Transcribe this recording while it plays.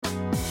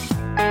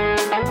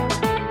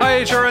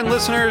HRN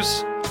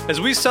listeners.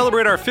 As we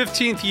celebrate our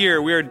 15th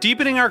year, we are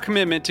deepening our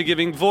commitment to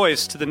giving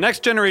voice to the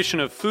next generation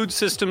of food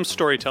systems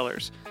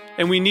storytellers,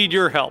 and we need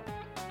your help.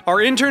 Our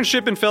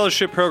internship and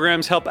fellowship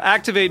programs help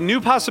activate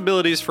new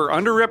possibilities for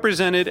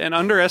underrepresented and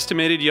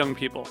underestimated young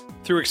people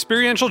through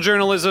experiential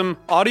journalism,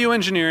 audio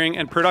engineering,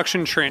 and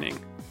production training.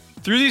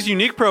 Through these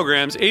unique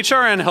programs,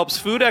 HRN helps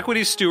food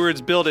equity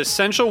stewards build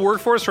essential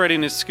workforce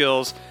readiness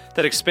skills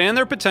that expand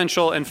their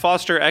potential and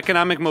foster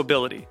economic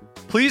mobility.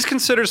 Please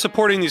consider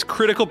supporting these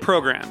critical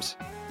programs.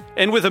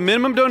 And with a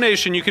minimum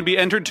donation, you can be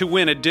entered to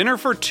win a dinner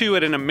for two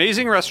at an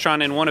amazing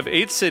restaurant in one of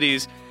 8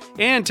 cities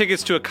and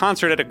tickets to a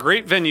concert at a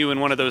great venue in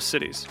one of those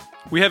cities.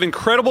 We have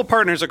incredible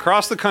partners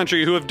across the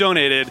country who have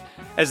donated,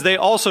 as they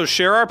also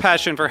share our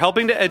passion for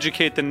helping to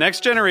educate the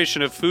next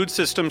generation of food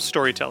systems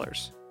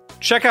storytellers.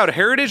 Check out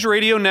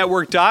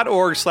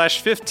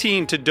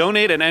heritageradionetwork.org/15 to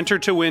donate and enter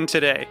to win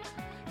today.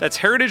 That's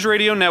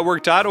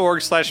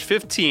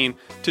heritageradionetwork.org/15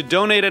 to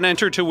donate and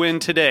enter to win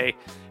today.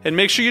 And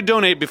make sure you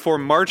donate before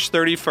March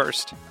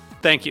 31st.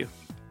 Thank you.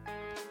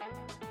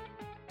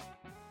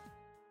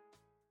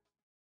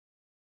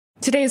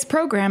 Today's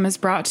program is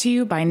brought to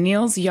you by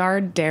Neal's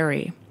Yard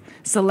Dairy,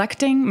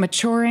 selecting,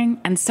 maturing,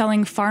 and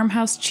selling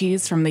farmhouse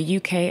cheese from the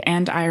UK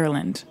and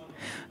Ireland.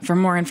 For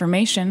more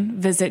information,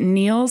 visit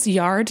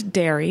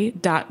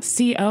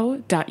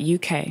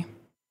nealsyarddairy.co.uk.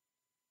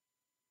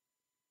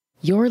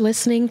 You're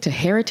listening to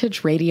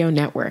Heritage Radio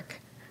Network.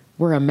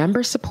 We're a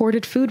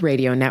member-supported food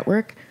radio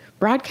network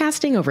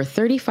broadcasting over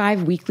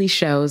 35 weekly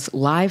shows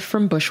live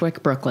from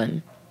Bushwick,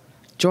 Brooklyn.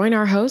 Join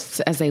our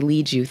hosts as they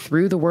lead you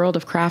through the world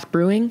of craft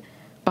brewing,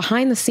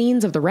 behind the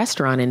scenes of the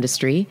restaurant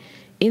industry,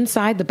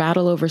 inside the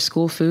battle over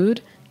school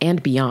food,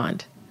 and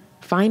beyond.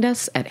 Find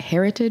us at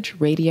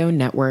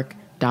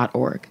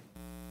heritageradionetwork.org.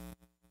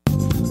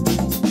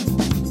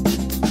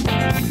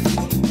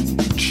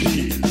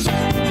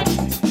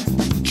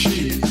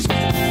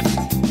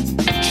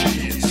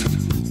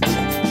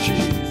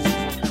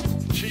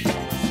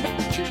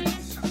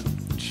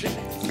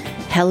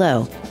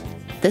 Hello,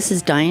 this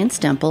is Diane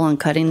Stemple on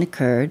Cutting the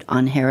Curd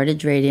on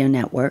Heritage Radio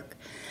Network.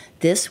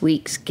 This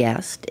week's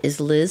guest is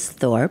Liz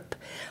Thorpe,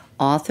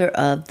 author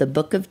of The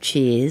Book of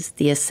Cheese,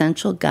 The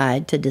Essential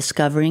Guide to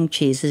Discovering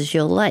Cheeses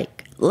You'll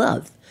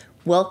Love.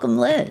 Welcome,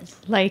 Liz.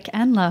 Like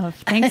and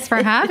love. Thanks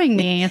for having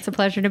me. It's a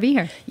pleasure to be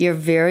here. You're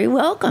very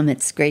welcome.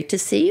 It's great to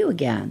see you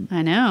again.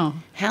 I know.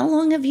 How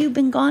long have you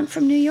been gone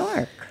from New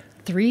York?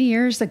 3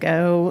 years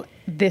ago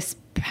this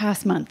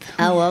past month.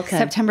 Oh, okay.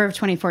 September of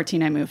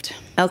 2014, I moved.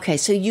 Okay,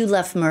 so you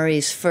left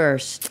Murray's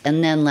first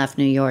and then left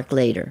New York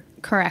later.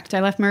 Correct. I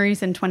left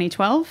Murray's in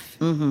 2012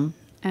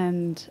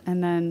 and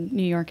then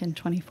New York in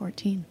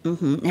 2014.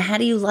 Mm-hmm. Now, how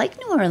do you like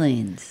New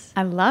Orleans?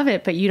 I love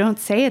it, but you don't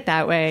say it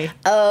that way.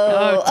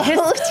 Oh,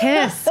 tisk,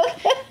 tisk.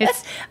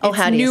 It's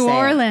how do you New say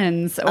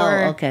Orleans. it?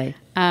 Or, okay.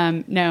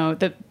 No,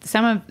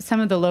 some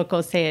of the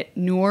locals say it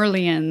New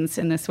Orleans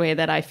in this way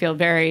that I feel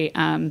very.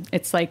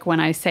 It's like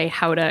when I say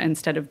Howda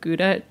instead of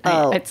Gouda.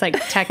 It's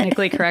like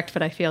technically correct,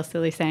 but I feel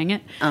silly saying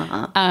it.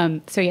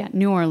 So yeah,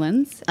 New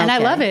Orleans, and I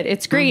love it.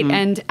 It's great,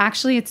 and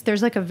actually,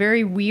 there's like a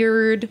very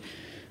weird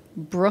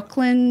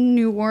Brooklyn,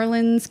 New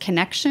Orleans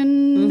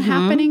connection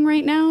happening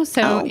right now.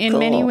 So in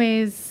many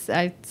ways,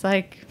 it's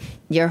like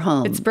you're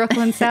home. It's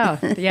Brooklyn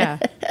South. Yeah.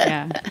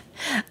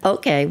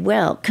 Okay,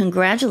 well,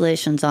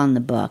 congratulations on the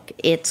book.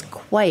 It's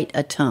quite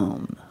a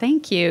tome.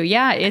 Thank you.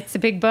 Yeah, it's a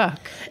big book.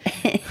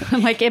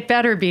 I'm like, it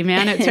better be,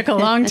 man. It took a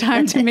long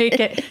time to make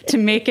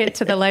it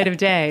to the light of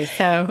day.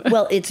 So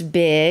well, it's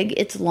big,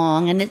 it's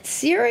long, and it's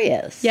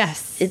serious.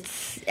 Yes,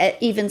 it's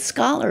even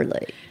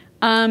scholarly.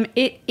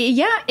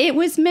 It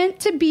was meant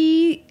to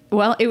be.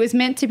 Well, it was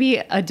meant to be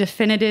a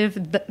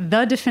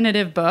the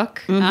definitive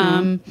book.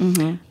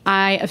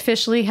 I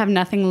officially have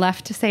nothing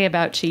left to say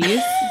about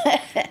cheese.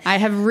 I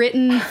have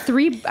written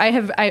 3.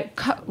 I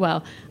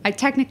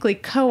technically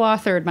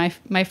co-authored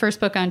my first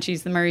book on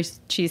cheese, the Murray's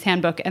Cheese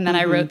Handbook, and then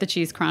I wrote the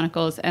Cheese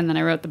Chronicles, and then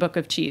I wrote the Book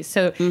of Cheese.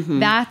 So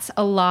that's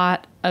a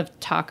lot of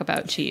talk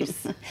about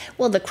cheese.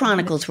 Well, the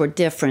Chronicles were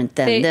different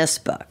than this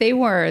book. They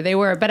were,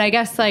 but I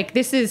guess like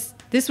this was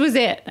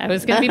it. I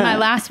was going to be my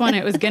last one.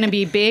 It was going to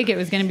be big. It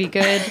was going to be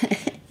good.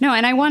 No,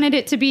 and I wanted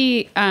it to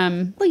be...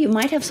 well, you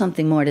might have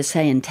something more to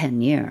say in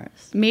 10 years.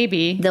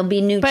 Maybe. There'll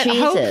be new cheeses. But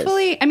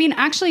hopefully... I mean,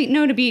 actually,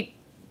 no, to be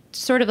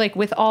sort of like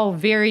with all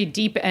very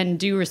deep and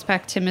due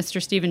respect to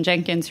Mr. Stephen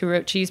Jenkins, who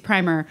wrote Cheese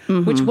Primer,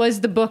 which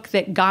was the book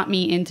that got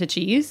me into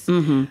cheese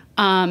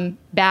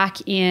back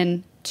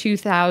in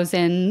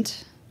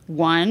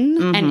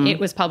 2001, and it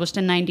was published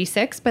in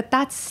 96. But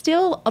that's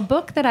still a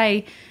book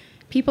that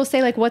people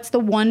say, like, what's the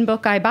one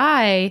book I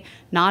buy?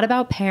 Not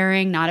about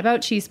pairing, not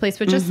about cheese place,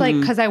 but just like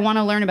because I want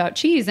to learn about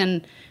cheese.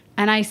 And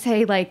I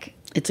say, like...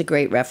 It's a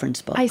great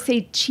reference book. I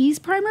say Cheese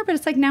Primer, but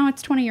it's like now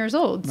it's 20 years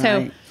old. Right.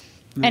 So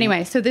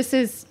anyway, so this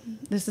is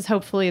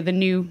hopefully the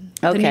new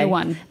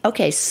one.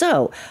 Okay,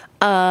 so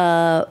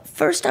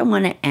first I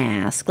want to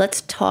ask,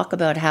 let's talk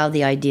about how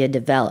the idea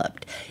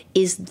developed.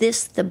 Is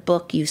this the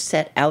book you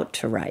set out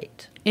to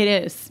write? It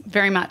is,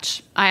 very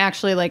much. I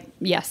actually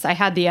yes, I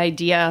had the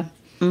idea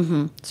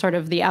sort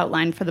of the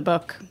outline for the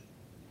book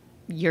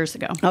years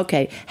ago.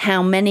 Okay.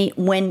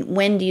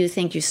 When do you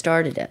think you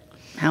started it?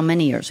 How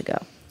many years ago?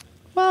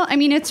 Well, I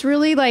mean, it's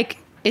really like,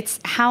 it's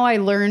how I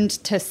learned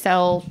to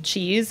sell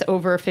cheese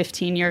over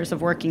 15 years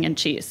of working in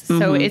cheese.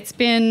 So it's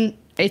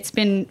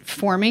been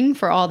forming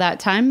for all that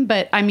time.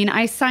 But I mean,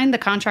 I signed the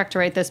contract to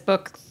write this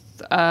book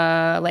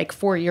like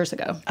 4 years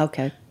ago.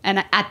 Okay.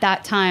 And at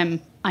that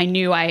time, I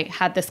knew I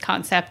had this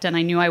concept and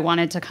I knew I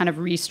wanted to kind of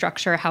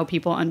restructure how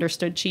people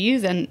understood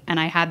cheese. And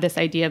I had this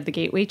idea of the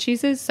gateway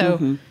cheeses.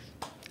 So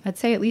I'd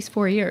say at least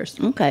 4 years.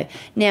 Okay.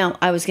 Now,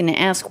 I was going to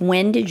ask,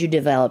 when did you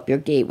develop your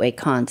gateway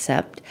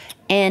concept?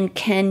 And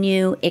can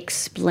you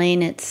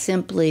explain it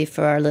simply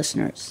for our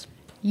listeners?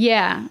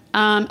 Yeah.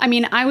 I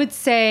mean, I would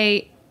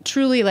say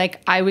truly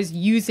like I was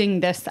using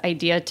this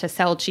idea to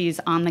sell cheese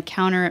on the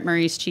counter at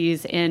Murray's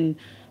Cheese in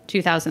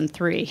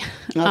 2003.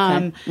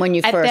 Okay. When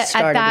you first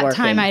started at that working.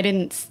 time, I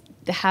didn't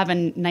have a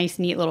nice,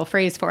 neat little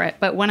phrase for it.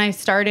 But when I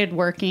started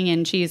working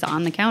in cheese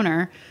on the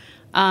counter,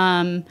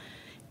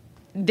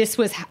 this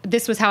was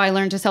how I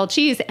learned to sell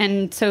cheese.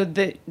 And so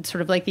the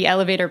sort of like the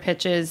elevator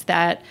pitch is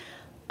that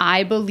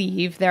I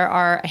believe there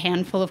are a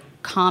handful of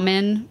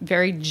common,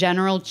 very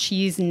general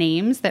cheese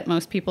names that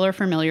most people are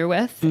familiar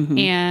with,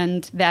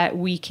 and that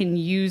we can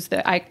use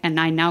and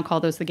I now call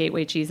those the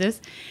gateway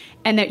cheeses,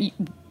 and that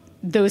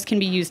those can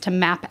be used to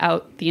map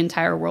out the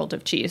entire world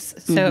of cheese.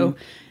 So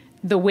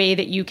the way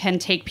that you can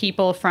take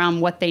people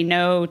from what they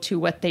know to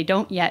what they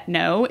don't yet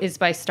know is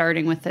by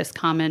starting with this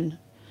common,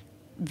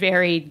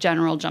 very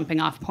general jumping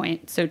off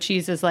point. So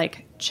cheeses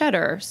like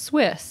cheddar,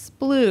 Swiss,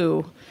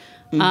 blue,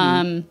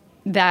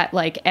 that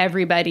like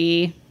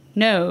everybody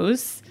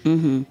knows.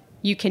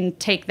 You can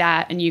take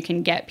that and you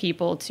can get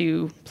people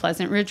to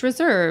Pleasant Ridge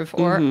Reserve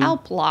or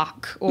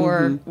Alplock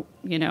or,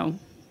 you know,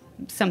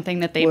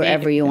 something that they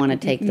wherever you want to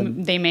take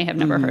them. They may have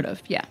never heard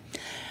of. Yeah.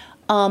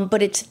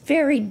 But it's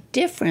very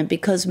different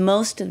because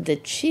most of the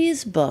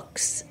cheese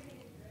books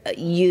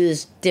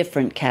use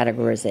different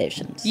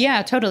categorizations.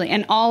 Yeah, totally.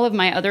 And all of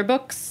my other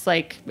books,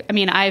 like, I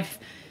mean, I've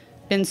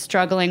been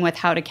struggling with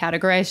how to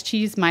categorize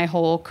cheese my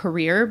whole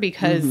career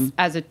because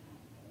as a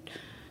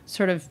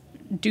sort of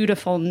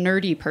dutiful,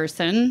 nerdy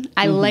person,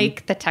 I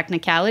like the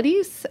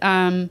technicalities,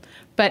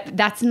 but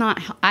that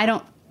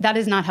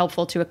is not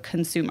helpful to a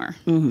consumer.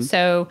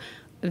 So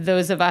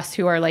those of us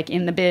who are like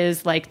in the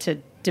biz like to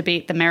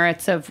debate the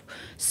merits of,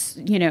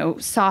 you know,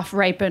 soft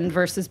ripened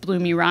versus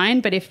bloomy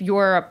rind. But if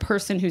you're a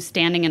person who's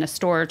standing in a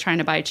store trying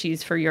to buy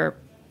cheese for your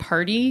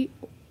party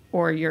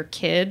or your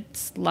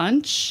kids'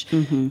 lunch,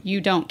 you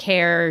don't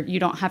care, you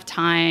don't have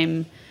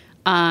time,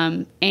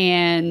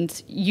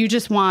 and you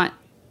just want,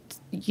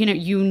 you know,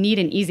 you need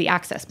an easy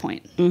access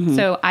point.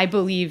 So I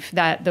believe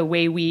that the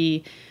way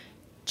we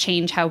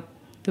change how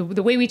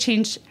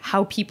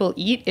people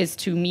eat is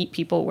to meet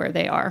people where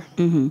they are.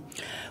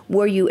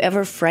 Were you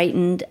ever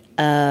frightened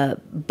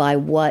by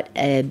what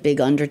a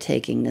big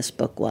undertaking this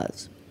book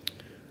was?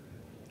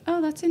 Oh,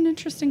 that's an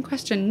interesting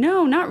question.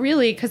 No, not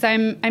really, because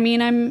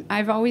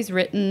I've always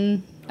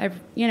written.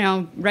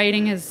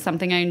 Writing is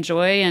something I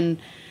enjoy, and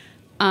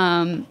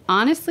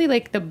honestly,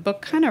 like the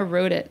book kind of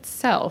wrote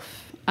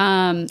itself.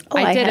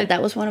 That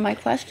was one of my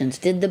questions.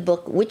 Did the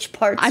book, which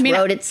parts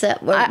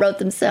wrote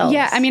themselves?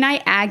 Yeah, I mean,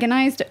 I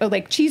agonized.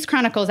 Like Cheese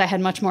Chronicles, I had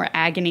much more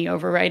agony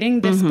over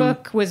writing. This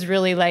book was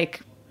really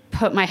like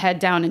put my head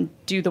down and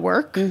do the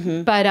work.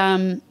 But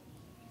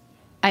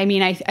I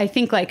mean, I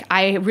think like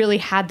I really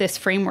had this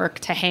framework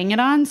to hang it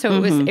on.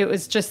 So it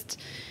was just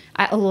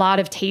a lot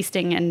of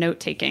tasting and note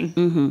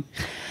taking.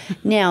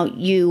 Now,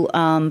 you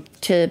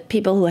to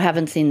people who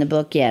haven't seen the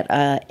book yet,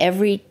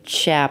 every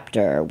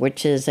chapter,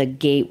 which is a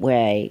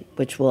gateway,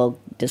 which we'll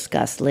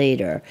discuss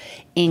later,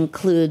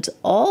 includes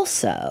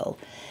also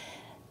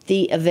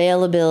the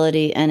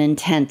availability and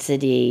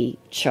intensity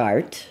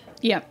chart.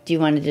 Yep. Do you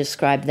want to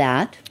describe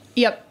that?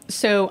 Yep.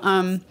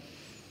 So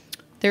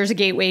there's a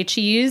gateway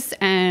cheese,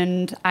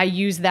 and I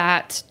use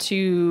that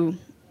to,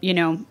 you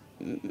know,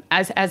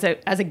 as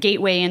a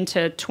gateway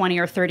into 20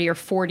 or 30 or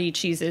 40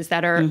 cheeses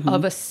that are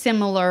of a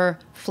similar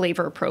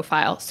flavor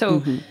profile.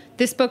 So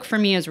this book for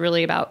me is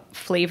really about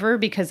flavor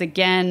because,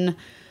 again,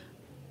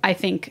 I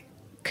think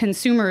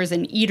consumers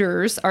and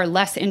eaters are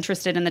less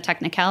interested in the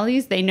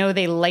technicalities. They know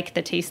they like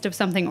the taste of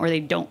something or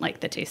they don't like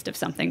the taste of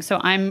something. So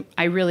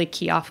I really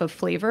key off of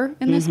flavor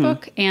in this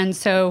book. And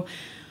so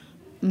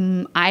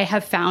I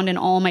have found in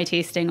all my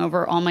tasting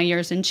over all my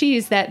years in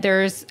cheese that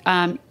there's,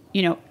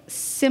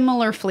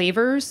 similar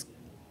flavors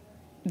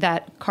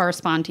that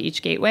correspond to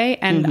each gateway.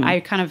 And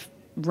I kind of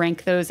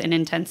rank those in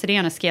intensity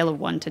on a scale of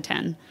 1 to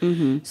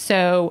 10.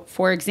 So,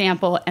 for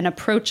example, an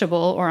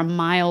approachable or a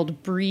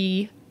mild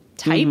brie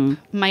type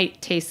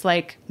might taste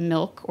like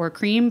milk or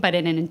cream, but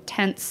an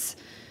intense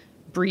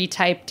brie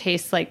type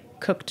tastes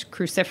like cooked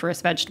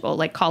cruciferous vegetable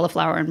like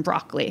cauliflower and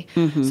broccoli.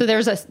 So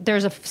there's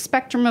a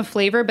spectrum of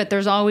flavor, but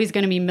there's always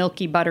going to be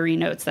milky, buttery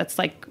notes. That's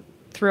like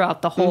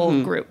throughout the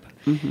whole group.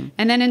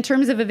 And then in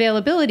terms of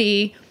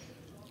availability,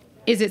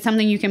 is it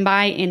something you can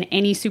buy in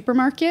any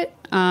supermarket,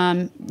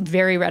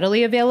 very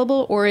readily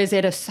available, or is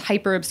it a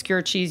hyper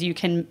obscure cheese you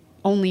can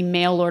only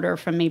mail order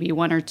from maybe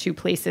 1 or 2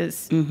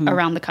 places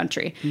around the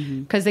country?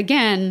 Because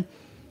again,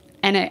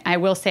 and I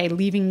will say,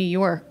 leaving New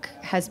York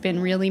has been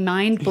really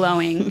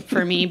mind-blowing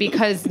for me,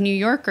 because New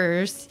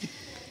Yorkers,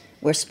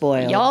 we're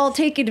spoiled. y'all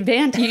take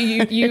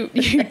advantage. You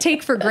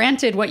take for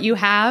granted what you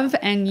have,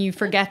 and you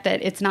forget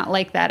that it's not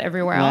like that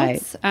everywhere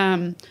else.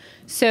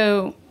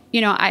 So,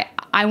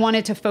 I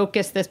wanted to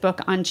focus this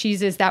book on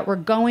cheeses that were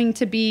going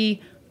to be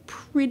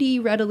pretty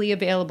readily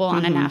available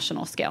on a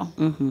national scale.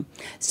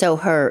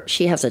 So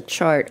she has a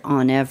chart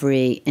in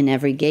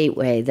every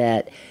gateway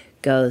that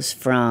goes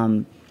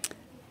from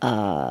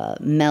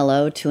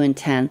mellow to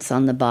intense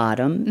on the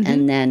bottom,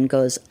 and then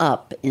goes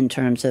up in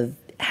terms of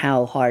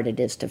how hard it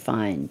is to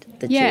find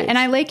the cheese. Yeah, and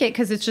I like it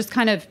because it's just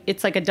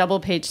it's like a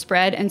double-page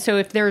spread. And so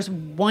if there's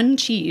one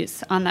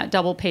cheese on that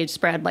double-page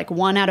spread, like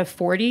 1 out of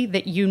 40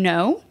 that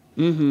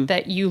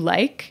that you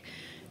like,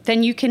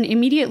 then you can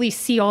immediately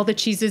see all the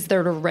cheeses that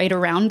are right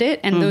around it.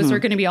 And those are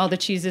going to be all the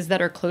cheeses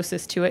that are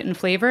closest to it in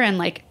flavor. And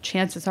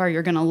chances are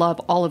you're going to love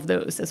all of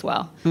those as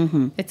well.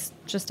 It's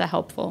just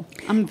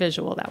I'm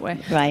visual that way.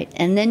 Right.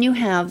 And then you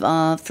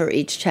have, for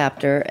each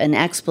chapter, an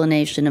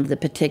explanation of the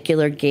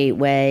particular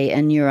gateway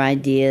and your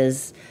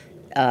ideas,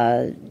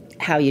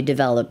 how you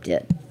developed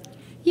it.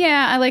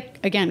 Yeah, I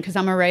again, because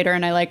I'm a writer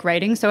and I like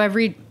writing. So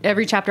every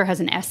chapter has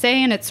an essay,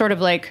 and it's sort of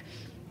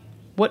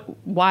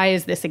why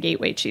is this a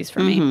gateway cheese for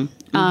me?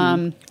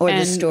 Or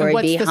the story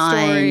what's behind.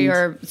 the story,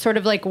 or sort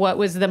of what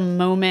was the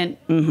moment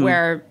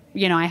where,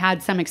 I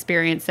had some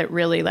experience that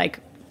really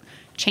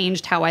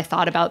changed how I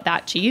thought about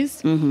that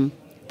cheese.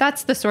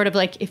 That's the sort of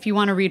if you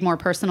want to read more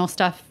personal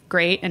stuff,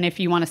 great. And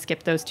if you want to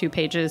skip those 2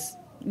 pages,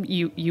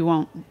 you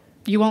won't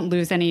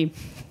lose any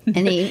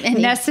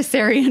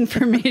necessary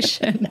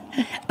information.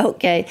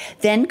 Okay.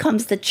 Then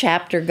comes the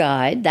chapter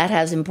guide. That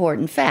has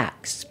important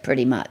facts,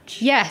 pretty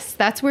much. Yes,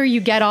 that's where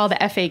you get all the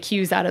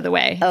FAQs out of the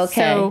way.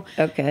 Okay.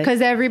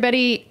 Because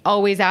everybody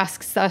always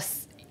asks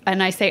us,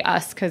 and I say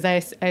us because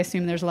I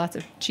assume there's lots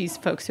of cheese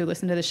folks who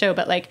listen to the show,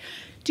 but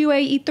do I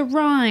eat the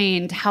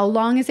rind? How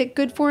long is it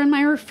good for in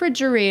my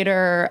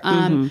refrigerator?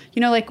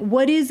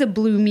 What is a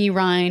bloomy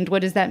rind?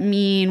 What does that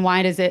mean?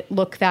 Why does it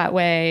look that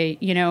way?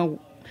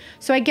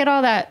 So I get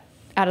all that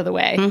out of the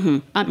way.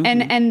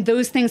 And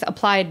those things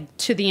applied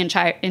to the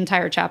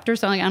entire chapter.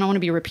 So I don't want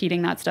to be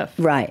repeating that stuff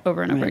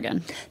over and over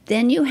again.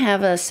 Then you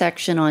have a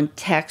section on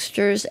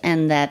textures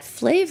and that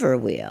flavor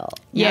wheel.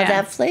 Yeah. Now,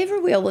 that flavor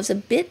wheel was a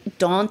bit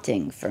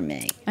daunting for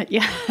me.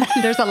 Yeah,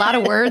 there's a lot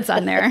of words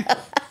on there.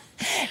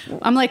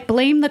 I'm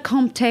blame the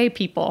Comté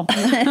people.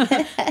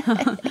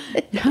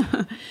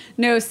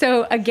 No,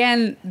 so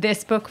again,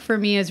 this book for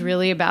me is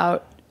really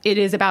about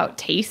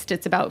taste.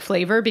 It's about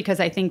flavor, because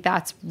I think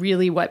that's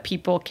really what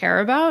people care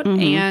about.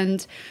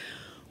 And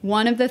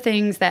one of the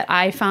things that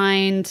I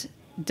find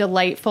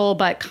delightful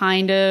but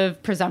kind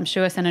of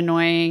presumptuous and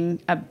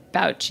annoying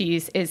about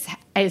cheese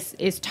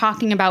is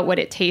talking about what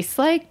it tastes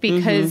like,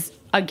 because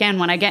again,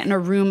 when I get in a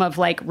room of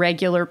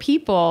regular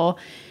people,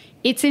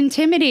 it's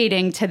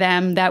intimidating to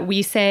them that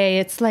we say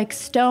it's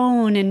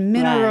stone and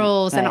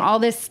minerals and all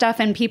this stuff,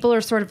 and people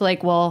are sort of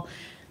well,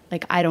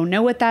 I don't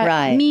know what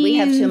that means. We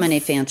have too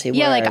many fancy words.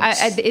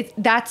 Yeah,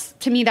 that's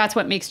to me, that's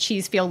what makes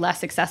cheese feel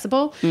less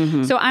accessible.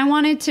 So I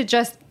wanted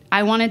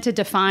to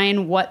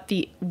define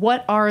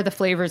what are the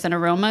flavors and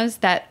aromas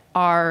that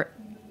are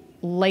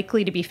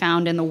likely to be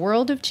found in the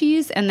world of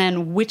cheese, and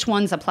then which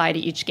ones apply to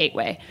each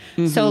gateway.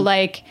 So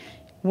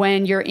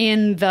when you're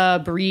in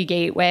the Brie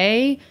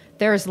gateway,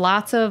 there's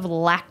lots of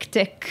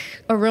lactic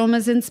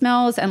aromas and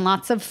smells, and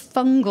lots of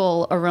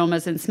fungal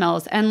aromas and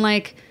smells, and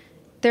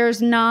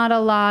there's not a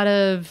lot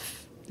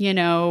of,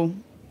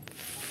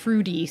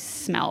 fruity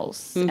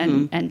smells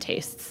and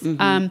tastes.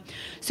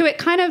 So it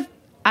kind of,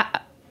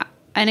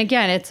 and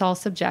again, it's all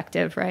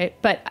subjective, right?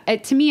 But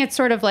to me, it's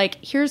sort of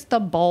here's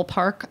the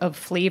ballpark of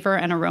flavor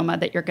and aroma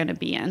that you're going to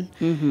be in.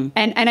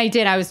 And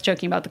I was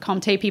joking about the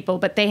Comté people,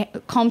 but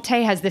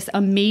Comté has this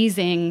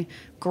amazing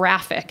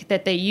graphic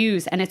that they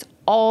use, and it's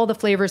all the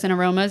flavors and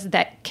aromas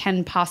that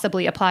can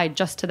possibly apply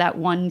just to that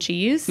one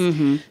cheese.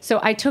 So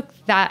I took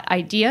that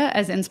idea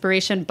as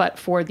inspiration, but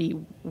for the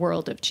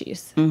world of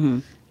cheese.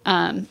 And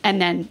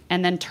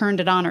then turned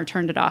it on or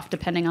turned it off,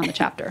 depending on the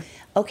chapter.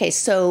 Okay,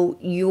 so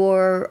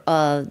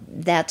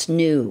that's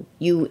new.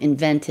 You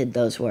invented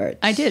those words.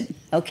 I did.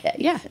 Okay.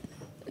 Yeah.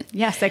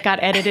 Yes, it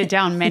got edited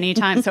down many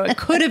times, so it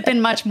could have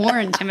been much more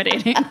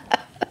intimidating.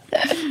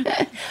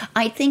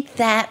 I think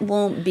that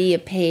won't be a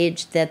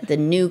page that the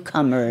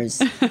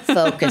newcomers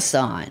focus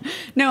on.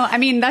 No, I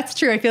mean, that's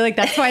true. I feel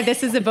that's why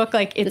this is a book,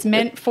 it's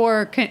meant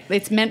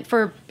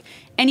for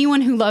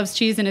anyone who loves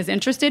cheese and is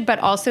interested, but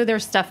also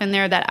there's stuff in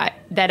there that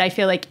I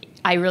feel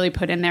I really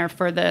put in there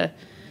for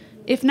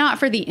if not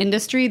for the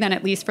industry, then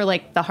at least for the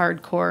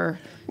hardcore.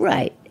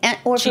 Right.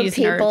 Or for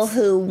people nerds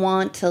who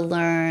want to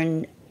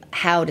learn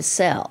how to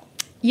sell.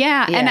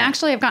 Yeah. And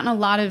actually I've gotten a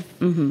lot of,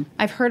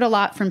 I've heard a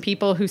lot from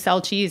people who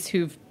sell cheese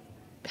who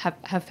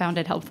have found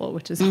it helpful,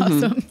 which is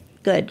awesome.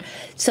 Good.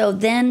 So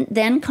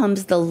then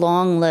comes the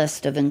long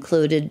list of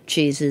included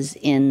cheeses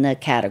in the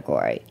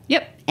category.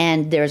 Yep.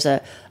 And there's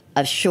a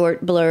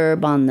short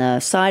blurb on the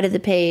side of the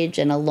page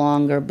and a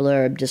longer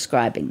blurb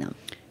describing them.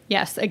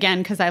 Yes,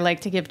 again, because I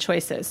like to give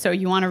choices. So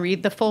you want to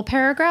read the full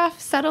paragraph,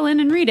 settle in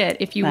and read it.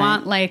 If you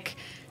want, like,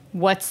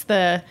 what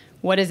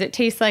does it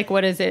taste like?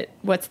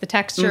 What's the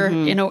texture?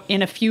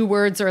 In a few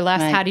words or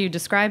less, how do you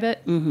describe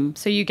it? Mm-hmm.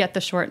 So you get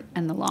the short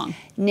and the long.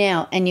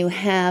 Now, and you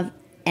have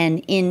an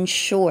in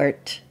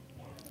short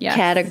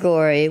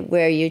category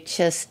where you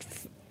just,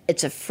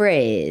 it's a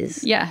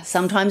phrase. Yes.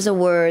 Sometimes a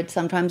word,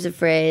 sometimes a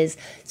phrase.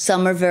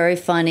 Some are very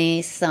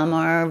funny, some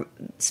are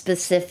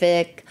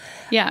specific.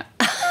 Yeah.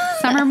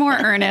 Some are more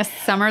earnest,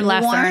 some are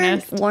less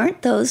earnest.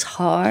 Weren't those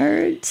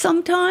hard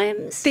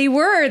sometimes? They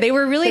were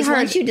really hard.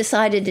 Once you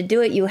decided to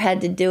do it, you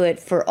had to do it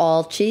for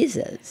all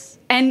cheeses.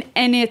 And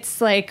it's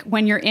like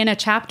when you're in a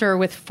chapter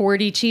with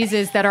 40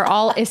 cheeses that are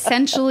all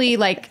essentially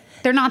like,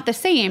 they're not the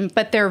same,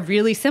 but they're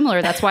really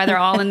similar. That's why they're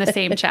all in the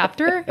same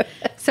chapter.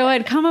 So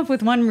I'd come up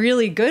with one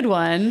really good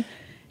one.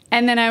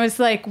 And then I was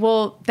like,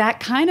 well, that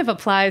kind of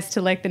applies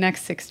to like the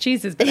next 6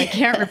 cheeses, but I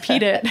can't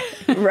repeat it.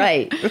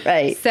 Right.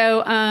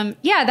 So,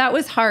 that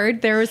was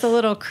hard. There was a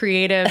little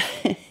creative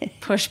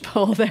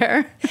push-pull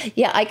there.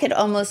 Yeah, I could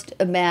almost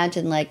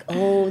imagine like,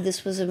 oh,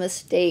 this was a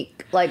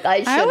mistake. Like, I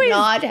should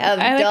not have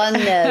done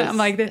this. I'm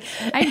like this.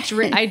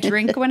 I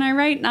drink when I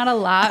write, not a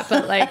lot,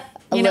 but like,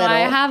 you know, I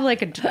have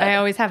I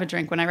always have a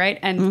drink when I write,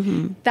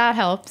 and that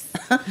helps.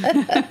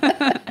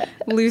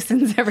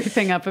 Loosens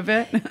everything up a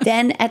bit.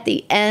 Then at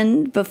the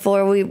end,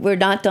 before we're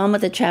not done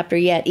with the chapter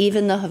yet,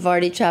 even the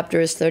Havarti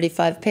chapter is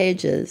 35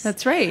 pages.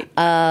 That's right.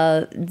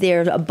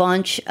 There's a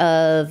bunch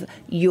of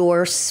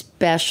your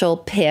special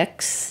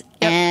picks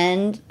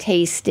and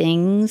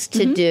tastings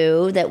to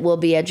do that will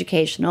be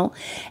educational,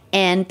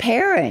 and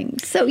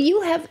pairings. So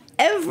you have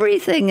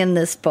everything in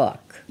this book.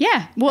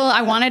 Yeah. Well,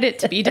 I wanted it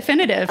to be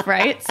definitive,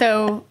 right?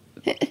 So,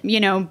 you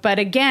know, but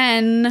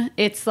again,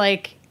 it's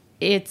like,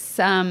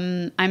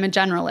 I'm a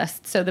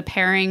generalist. So the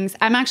pairings,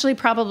 I'm actually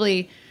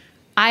probably,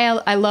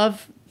 I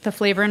love the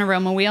flavor and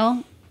aroma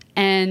wheel,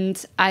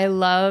 and I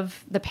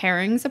love the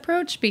pairings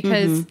approach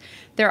because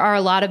there are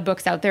a lot of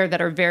books out there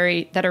that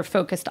are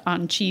focused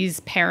on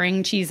cheese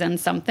pairing, cheese and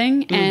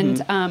something.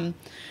 And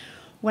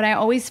what I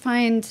always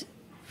find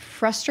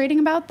frustrating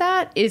about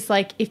that is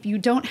like, if you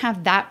don't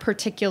have that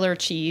particular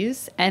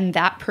cheese and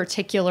that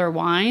particular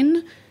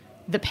wine,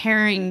 the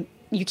pairing,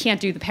 you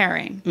can't do the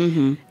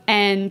pairing.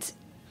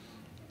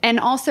 And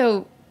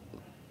also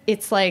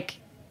it's like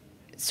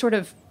sort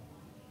of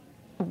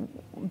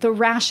the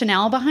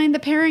rationale behind the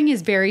pairing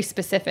is very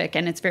specific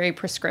and it's very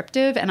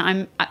prescriptive. And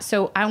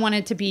I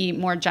wanted to be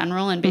more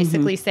general and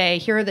basically say,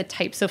 here are the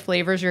types of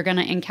flavors you're going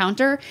to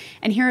encounter,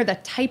 and here are the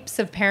types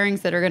of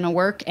pairings that are going to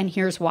work, and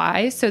here's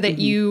why, so that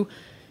you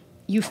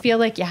feel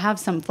like you have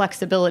some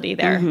flexibility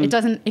there.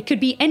 It could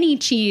be any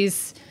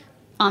cheese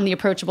on the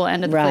approachable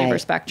end of the flavor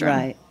spectrum.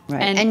 Right.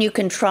 And you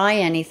can try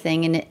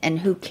anything, and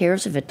who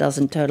cares if it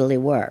doesn't totally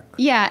work?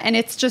 Yeah, and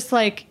it's just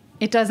like,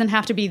 it doesn't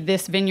have to be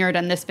this vineyard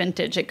and this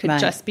vintage. It could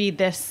just be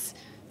this,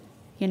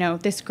 you know,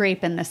 this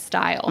grape and this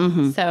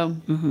style. So,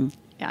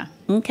 yeah.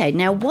 Okay,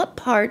 now what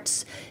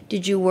parts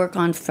did you work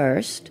on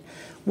first?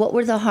 What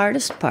were the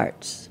hardest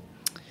parts?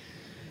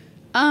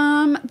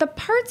 The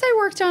parts I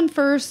worked on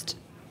first,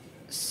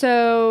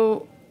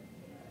 so...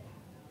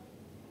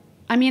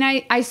 I mean,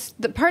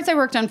 the parts I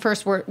worked on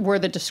first were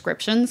the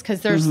descriptions,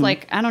 because there's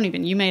like, I don't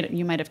even, you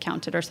might have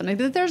counted or something.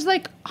 There's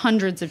like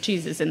hundreds of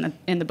cheeses in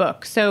the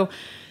book. So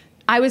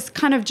I was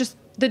kind of just,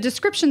 the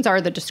descriptions are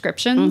the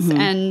descriptions,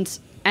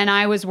 and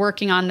I was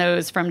working on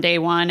those from day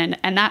one,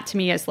 and that to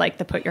me is like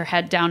the put your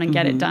head down and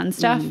get it done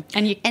stuff.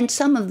 And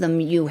some of them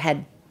you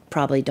had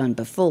probably done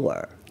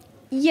before.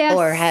 Yes.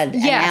 Or had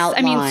an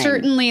outline. I mean,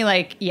 certainly,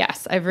 like,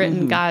 yes, I've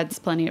written God's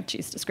plenty of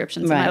cheese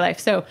descriptions in my life.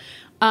 So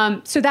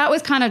that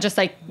was kind of just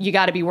like, you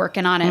got to be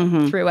working on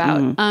it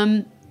throughout.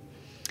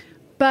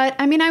 But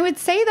I mean, I would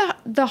say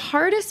the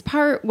hardest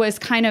part was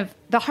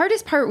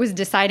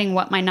deciding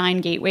what my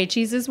 9 gateway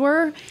cheeses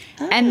were,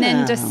 and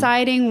then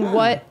deciding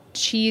what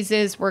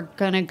cheeses were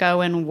going to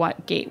go in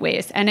what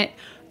gateways. And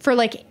for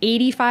like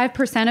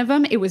 85% of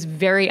them, it was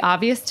very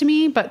obvious to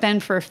me. But then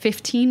for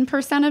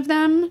 15% of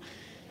them,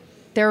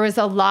 there was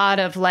a lot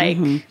of like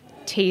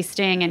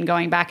tasting and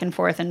going back and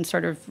forth and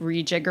sort of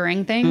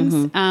rejiggering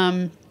things.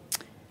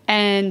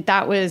 And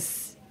that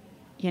was,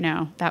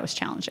 that was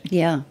challenging.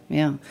 Yeah,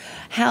 yeah.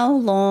 How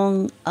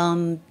long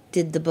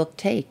did the book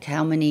take?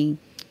 How many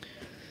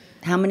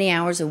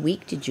hours a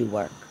week did you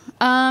work?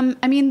 I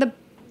mean, the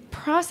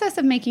process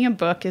of making a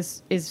book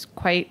is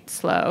quite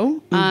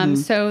slow.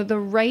 So the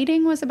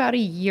writing was about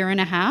 1.5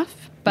 years,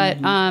 but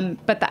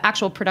the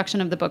actual production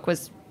of the book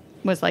was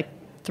like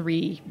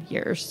 3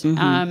 years.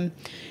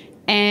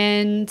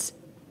 And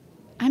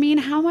I mean,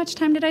 how much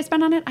time did I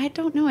spend on it? I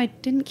don't know. I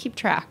didn't keep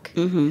track.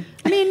 I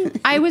mean,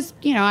 I was,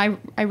 I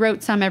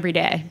wrote some every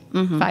day,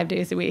 5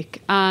 days a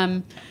week.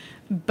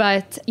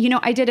 But, you know,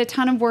 I did a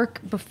ton of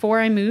work before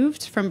I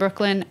moved from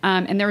Brooklyn.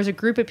 And there was a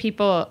group of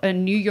people, a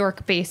New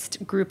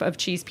York-based group of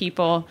cheese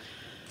people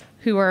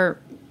who are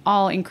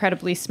all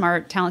incredibly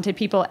smart, talented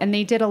people. And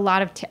they did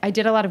I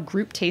did a lot of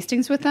group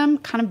tastings with them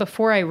kind of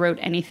before I wrote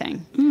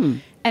anything.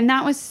 And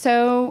that was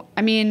so,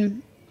 I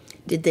mean...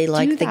 Did they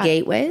like the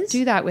gateways?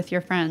 Do that with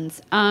your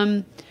friends.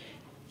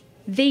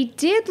 They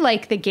did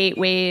like the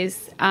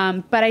gateways,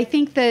 but I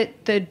think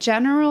that the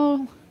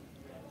general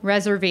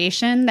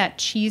reservation that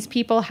cheese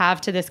people have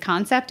to this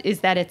concept is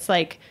that it's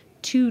like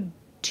too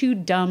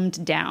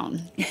dumbed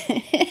down,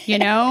 you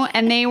know?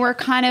 And they were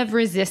kind of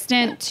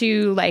resistant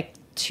to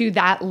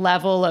that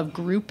level of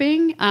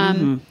grouping.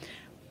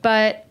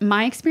 But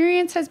my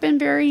experience has been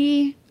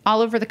very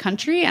all over the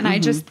country. And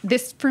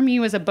this for me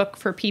was a book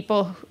for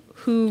people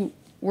who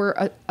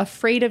were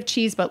afraid of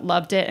cheese, but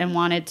loved it and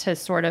wanted to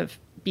sort of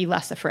be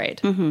less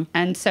afraid.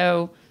 And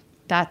so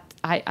that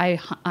I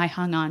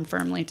hung on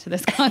firmly to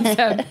this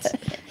concept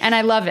and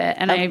I love it.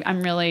 And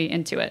I'm really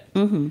into it.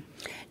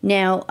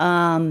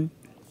 Now,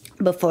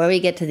 before we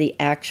get to the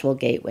actual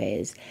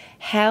gateways,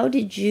 how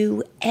did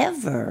you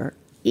ever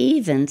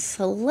even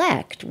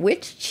select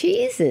which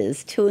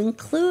cheeses to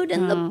include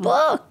in the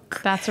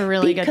book? That's a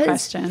really good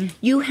question.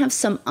 You have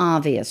some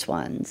obvious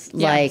ones,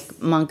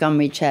 like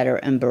Montgomery cheddar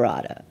and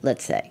burrata,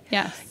 let's say.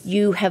 Yes.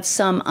 You have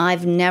some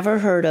I've never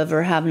heard of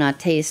or have not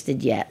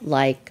tasted yet,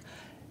 like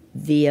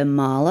Via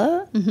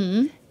Mala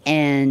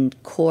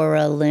and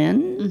Cora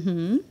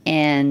Lynn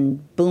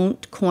and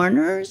Boont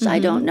Corners, I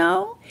don't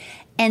know.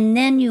 And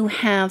then you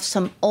have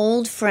some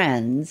old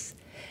friends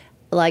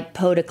like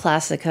Pot de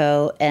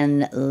Classico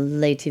and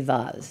Les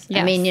Tivaz. Yes.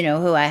 I mean, you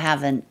know, who I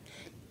haven't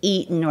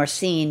eaten or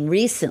seen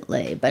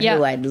recently, but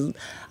who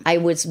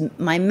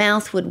my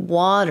mouth would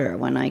water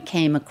when I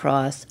came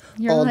across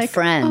old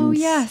friends. Oh,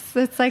 yes.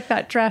 It's like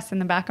that dress in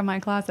the back of my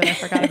closet I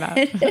forgot about.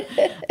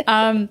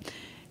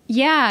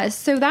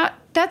 So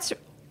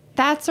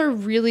that's a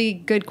really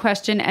good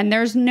question. And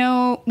there's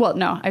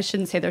I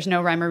shouldn't say there's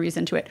no rhyme or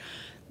reason to it.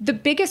 The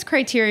biggest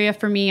criteria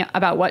for me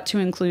about what to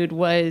include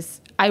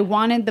was I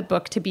wanted the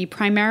book to be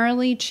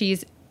primarily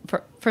cheese.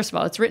 First of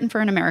all, it's written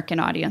for an American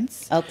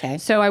audience. Okay.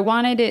 So I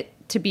wanted it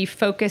to be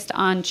focused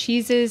on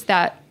cheeses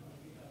that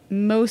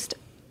most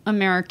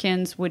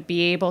Americans would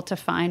be able to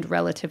find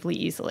relatively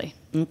easily.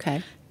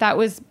 Okay. That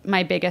was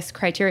my biggest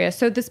criteria.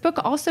 So this book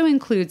also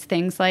includes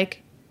things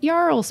like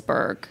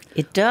Jarlsberg.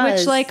 It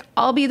does. Which,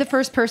 I'll be the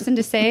first person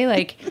to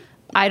say,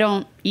 I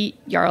don't eat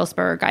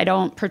Jarlsberg. I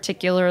don't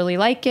particularly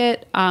like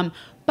it.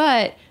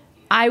 But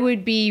I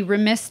would be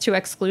remiss to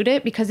exclude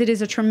it because it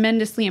is a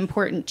tremendously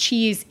important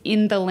cheese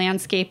in the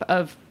landscape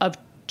of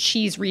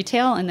cheese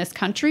retail in this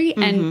country.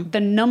 And the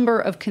number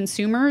of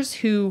consumers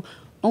who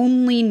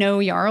only know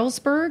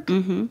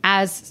Jarlsberg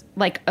as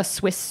a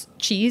Swiss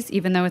cheese,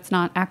 even though it's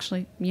not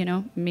actually,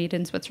 made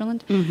in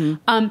Switzerland.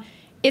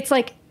 It's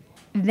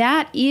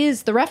that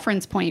is the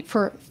reference point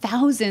for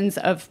thousands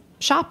of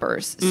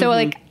shoppers.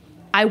 So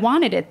I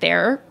wanted it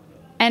there.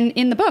 And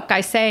in the book,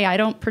 I say I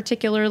don't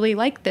particularly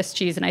like this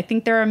cheese, and I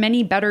think there are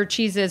many better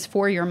cheeses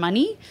for your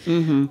money.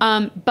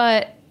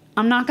 But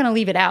I'm not going to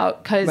leave it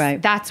out because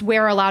that's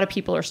where a lot of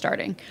people are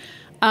starting.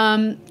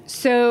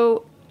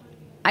 So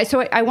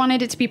I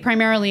wanted it to be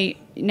primarily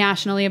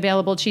nationally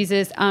available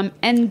cheeses, and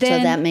then so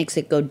that makes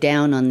it go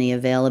down on the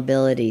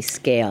availability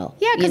scale.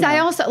 Yeah, because I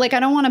also I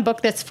don't want a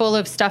book that's full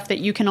of stuff that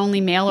you can only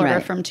mail order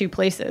from two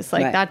places.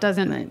 That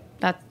doesn't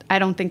I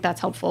don't think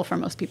that's helpful for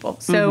most people.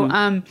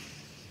 So.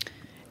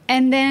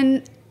 And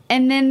then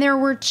there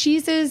were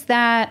cheeses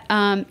that,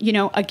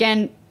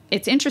 again,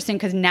 it's interesting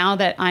because now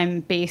that I'm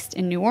based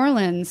in New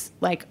Orleans,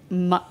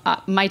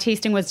 my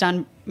tasting was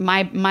done.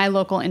 My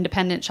local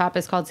independent shop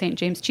is called St.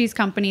 James Cheese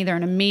Company. They're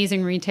an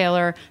amazing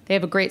retailer. They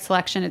have a great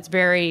selection.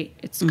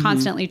 It's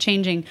constantly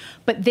changing.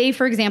 But they,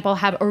 for example,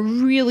 have a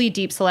really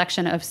deep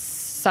selection of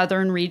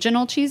southern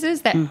regional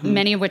cheeses that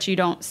many of which you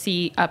don't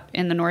see up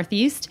in the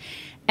Northeast.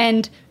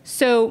 And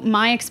so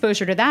my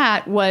exposure to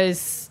that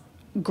was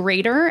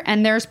greater,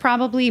 and there's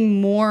probably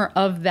more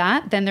of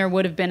that than there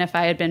would have been if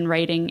I had been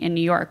writing in New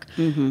York.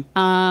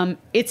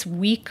 It's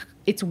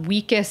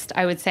weakest,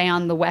 I would say,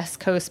 on the West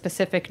Coast,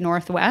 Pacific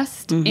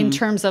Northwest, in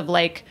terms of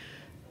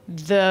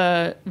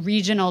the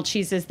regional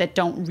cheeses that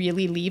don't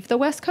really leave the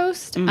West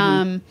Coast,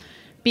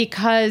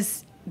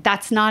 because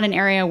that's not an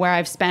area where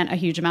I've spent a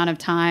huge amount of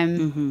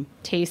time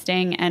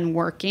tasting and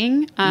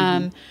working.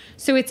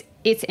 So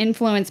it's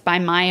influenced by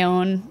my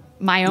own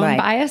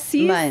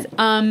biases,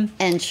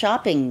 and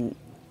shopping.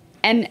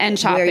 And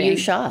shopping. Where you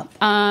shop.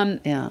 And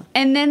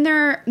then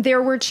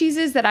there were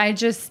cheeses that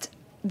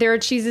there are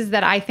cheeses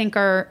that I think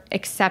are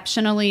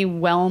exceptionally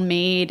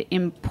well-made,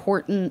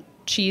 important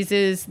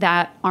cheeses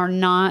that are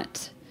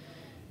not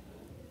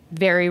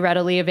very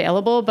readily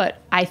available, but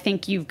I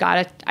think you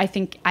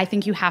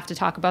have to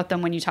talk about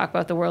them when you talk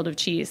about the world of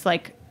cheese,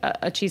 like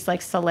a cheese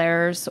like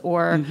Salers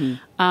or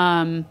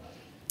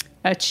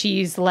a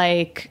cheese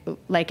like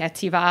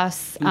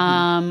Etivas,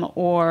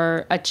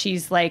 or a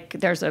cheese like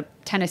there's a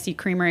Tennessee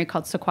creamery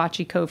called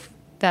Sequatchie Cove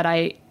that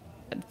I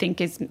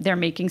think they're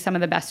making some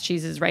of the best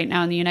cheeses right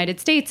now in the United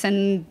States.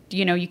 And,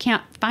 you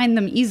can't find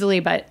them easily,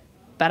 but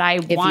I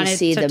wanted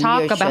to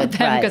talk about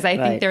them because I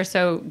think they're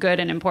so good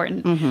and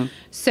important. Mm-hmm.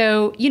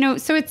 So,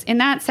 so it's in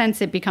that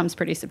sense, it becomes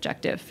pretty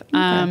subjective.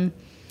 Okay.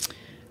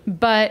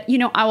 But,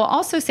 I will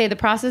also say the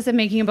process of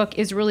making a book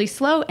is really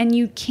slow, and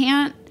you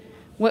can't,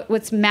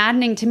 what's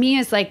maddening to me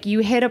is like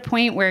you hit a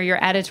point where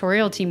your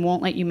editorial team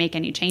won't let you make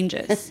any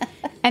changes.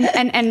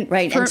 And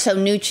right. And so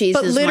new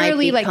cheeses might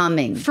be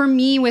coming. For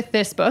me with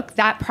this book,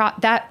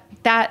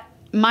 that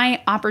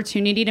my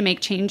opportunity to make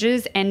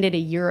changes ended a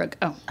year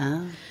ago.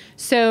 Oh.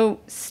 So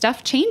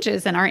stuff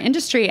changes in our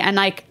industry, and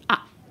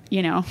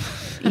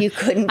you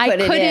couldn't I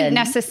couldn't in.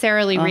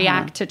 necessarily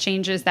react to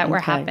changes that were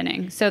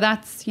happening. So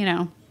that's,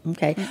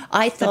 Okay.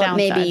 I thought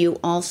maybe you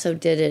also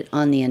did it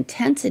on the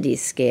intensity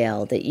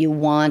scale, that you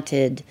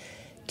wanted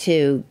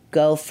to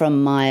go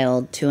from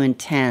mild to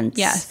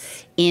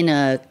intense in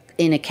a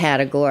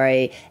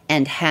category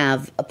and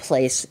have a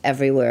place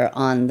everywhere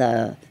on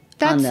the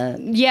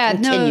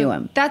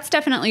continuum. No, that's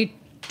definitely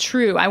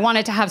true. I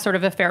wanted to have sort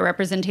of a fair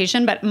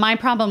representation, but my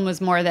problem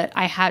was more that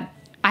I had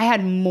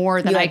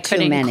more than I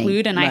could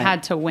include, and I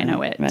had to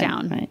winnow it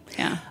down. Right.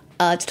 Yeah.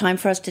 It's time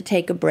for us to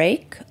take a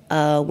break.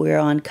 We're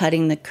on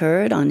Cutting the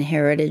Curd on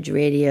Heritage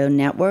Radio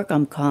Network.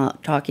 I'm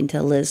talking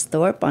to Liz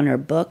Thorpe on her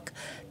book,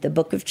 The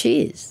Book of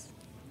Cheese.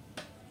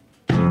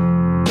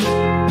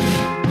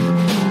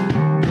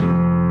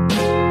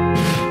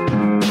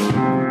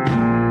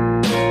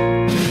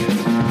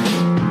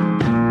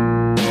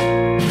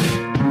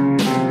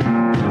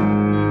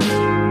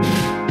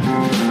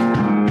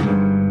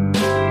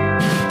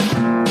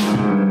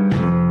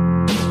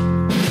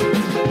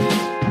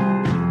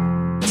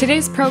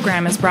 Today's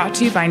program is brought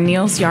to you by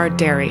Neal's Yard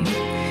Dairy.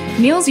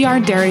 Neal's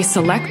Yard Dairy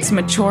selects,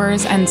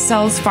 matures, and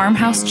sells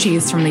farmhouse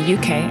cheese from the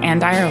UK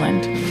and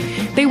Ireland.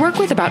 They work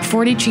with about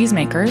 40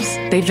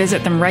 cheesemakers. They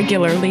visit them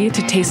regularly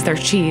to taste their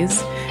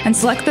cheese and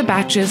select the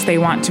batches they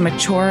want to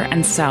mature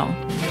and sell.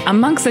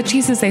 Amongst the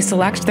cheeses they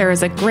select, there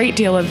is a great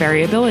deal of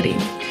variability.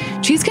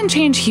 Cheese can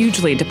change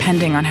hugely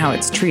depending on how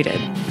it's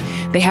treated.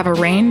 They have a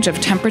range of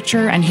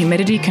temperature and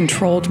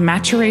humidity-controlled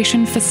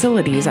maturation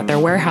facilities at their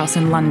warehouse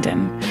in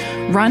London,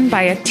 run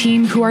by a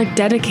team who are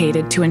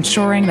dedicated to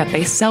ensuring that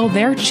they sell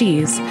their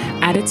cheese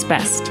at its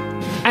best.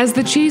 As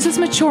the cheese is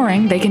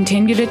maturing, they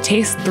continue to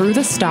taste through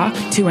the stock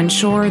to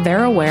ensure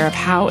they're aware of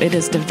how it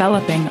is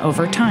developing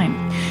over time.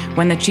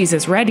 When the cheese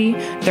is ready,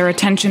 their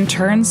attention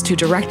turns to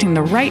directing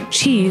the right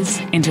cheese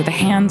into the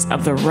hands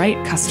of the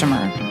right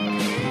customer.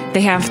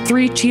 They have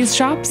 3 cheese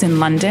shops in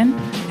London,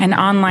 an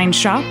online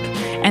shop,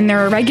 and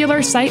they're a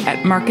regular site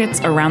at markets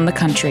around the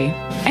country,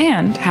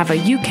 and have a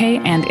UK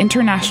and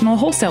international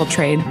wholesale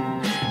trade.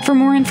 For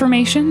more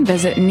information,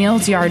 visit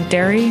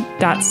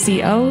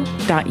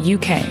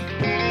nealsyarddairy.co.uk.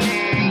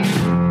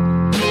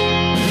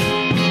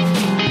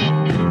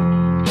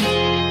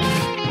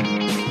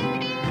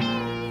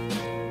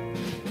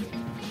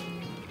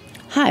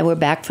 Hi, we're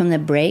back from the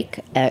break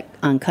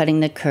on Cutting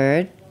the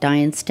Curd.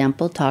 Diane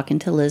Stemple talking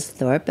to Liz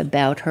Thorpe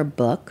about her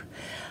book.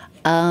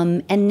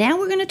 And now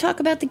we're going to talk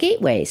about the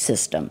gateway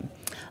system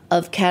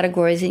of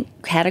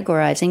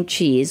categorizing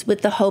cheese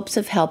with the hopes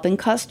of helping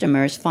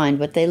customers find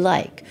what they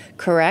like.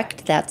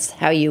 Correct? That's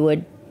how you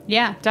would...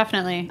 Yeah,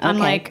 definitely.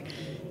 Okay.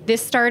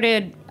 This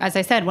started, as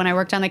I said, when I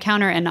worked on the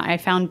counter, and I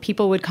found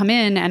people would come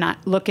in and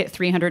look at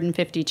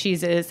 350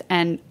 cheeses,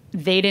 and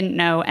they didn't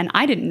know, and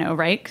I didn't know,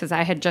 right? Because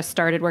I had just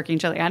started working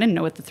chili. I didn't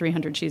know what the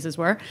 300 cheeses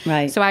were.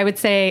 Right. So I would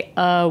say,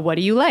 what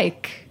do you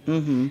like?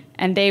 Mm-hmm.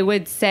 And they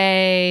would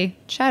say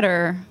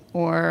cheddar,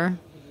 or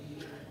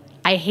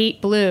I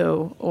hate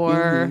blue,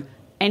 or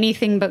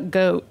anything but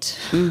goat.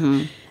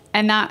 Mm-hmm.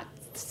 And that's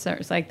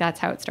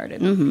how it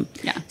started. Mm-hmm.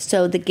 Yeah.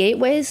 So the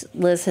gateways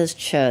Liz has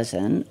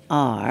chosen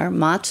are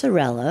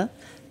mozzarella,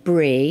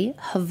 brie,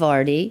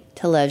 Havarti,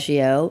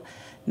 Taleggio,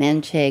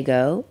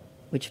 Manchego,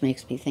 which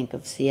makes me think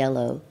of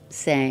Cielo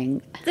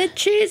saying, the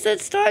cheese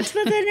that starts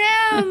with an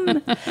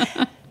M.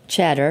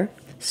 Cheddar,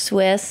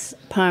 Swiss,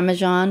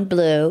 Parmesan,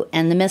 Blue,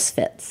 and the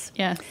Misfits.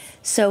 Yeah.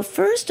 So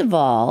first of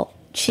all,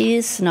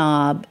 cheese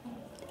snob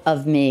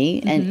of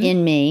me and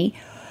in me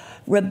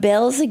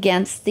rebels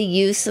against the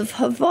use of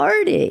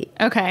Havarti.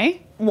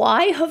 Okay.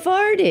 Why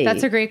Havarti?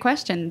 That's a great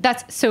question.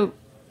 That's so.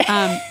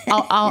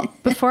 I'll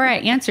before I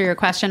answer your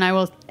question, I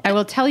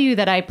will tell you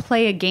that I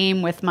play a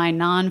game with my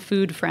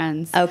non-food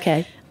friends.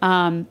 Okay.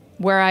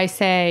 Where I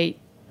say,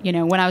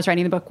 when I was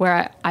writing the book,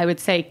 where I would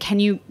say, can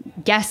you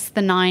guess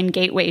the 9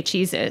 gateway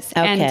cheeses?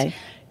 Okay. And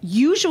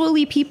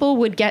usually people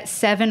would get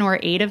 7 or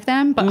 8 of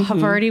them, but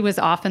Havarti was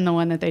often the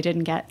one that they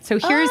didn't get. So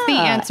here's the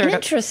answer.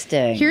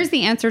 Interesting. Here's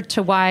the answer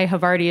to why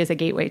Havarti is a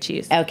gateway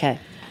cheese. Okay.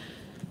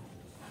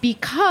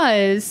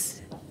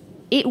 Because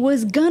it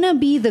was gonna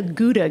be the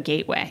Gouda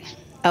gateway.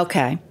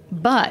 Okay.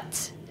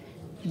 But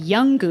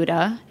young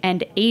Gouda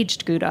and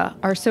aged Gouda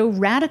are so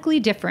radically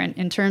different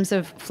in terms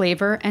of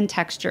flavor and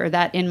texture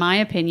that, in my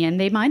opinion,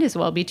 they might as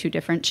well be 2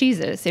 different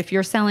cheeses. If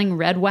you're selling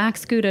red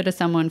wax Gouda to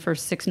someone for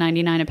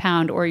 $6.99 a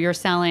pound, or you're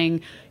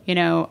selling,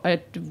 a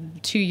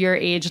 2-year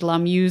aged La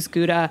Muse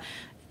Gouda,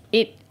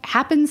 it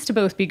happens to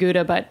both be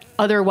Gouda, but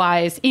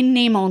otherwise, in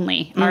name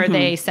only, are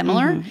they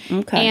similar.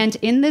 Okay. And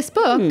in this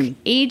book,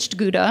 aged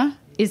Gouda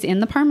is in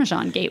the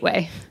Parmesan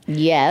gateway.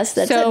 Yes,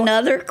 that's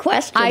another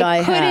question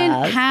I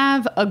couldn't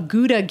have a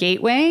Gouda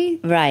gateway,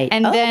 right?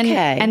 And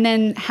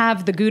then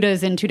have the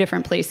Goudas in two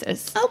different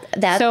places. Oh,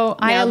 that's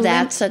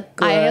a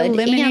good I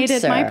eliminated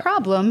answer. my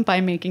problem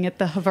by making it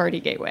the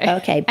Havarti gateway.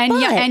 Okay,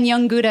 and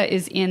young Gouda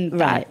is in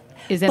right.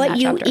 Is in but that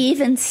you chapter.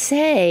 even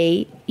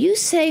say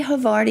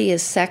Havarti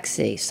is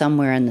sexy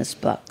somewhere in this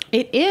book.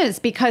 It is,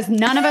 because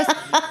none of us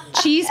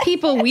cheese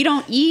people, we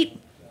don't eat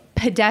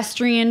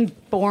pedestrian,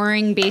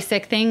 boring,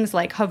 basic things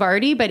like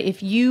Havarti. But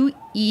if you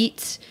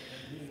eat,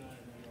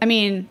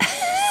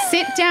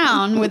 sit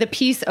down with a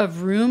piece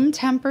of room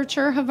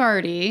temperature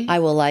Havarti. I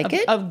will like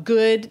it. Of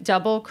good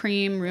double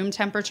cream room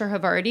temperature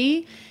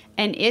Havarti.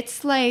 And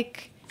it's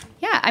like,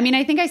 yeah,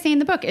 I think I say in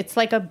the book, it's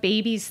like a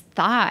baby's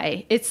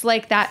thigh. It's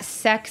like that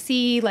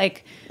sexy,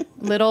 like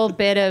little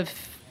bit of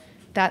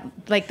that,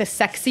 like the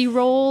sexy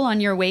roll on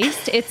your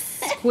waist. It's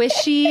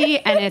squishy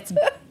and it's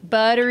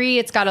buttery.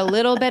 It's got a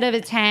little bit of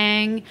a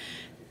tang.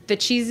 The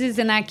cheeses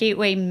in that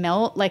gateway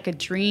melt like a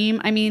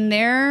dream.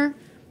 They're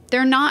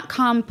not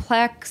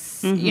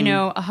complex. A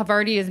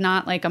Havarti is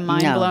not like a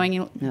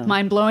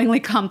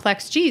mind-blowingly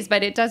complex cheese,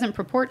 but it doesn't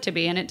purport to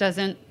be, and it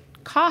doesn't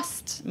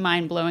cost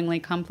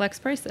mind-blowingly complex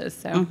prices.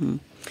 So,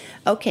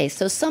 Okay,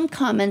 so some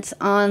comments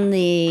on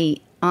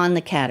the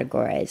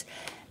categories.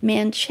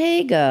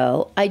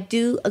 Manchego, I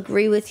do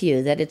agree with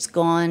you that it's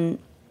gone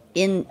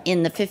in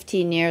the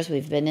 15 years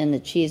we've been in the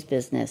cheese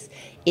business.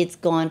 It's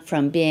gone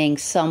from being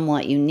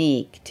somewhat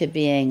unique to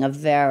being a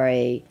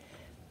very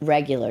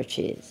regular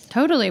cheese.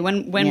 Totally.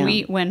 When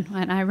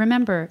I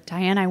remember,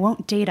 Diane, I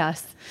won't date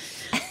us,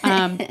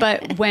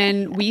 but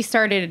when we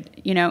started,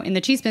 in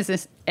the cheese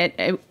business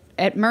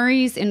at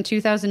Murray's in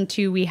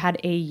 2002, we had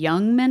a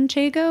young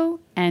Manchego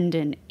and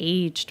an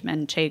aged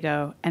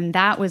Manchego, and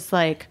that was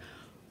like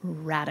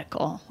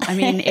radical.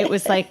 It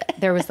was like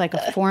there was like a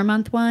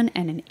 4-month one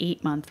and an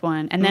 8-month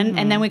one, and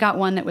then we got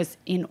one that was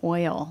in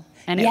oil.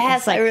 And it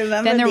was like, I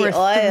remember. Then there were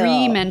oil.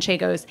 3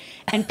 Manchegos,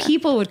 and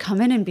people would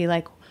come in and be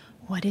like,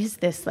 "What is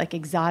this like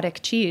exotic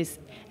cheese?"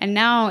 And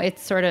now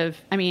it's sort of,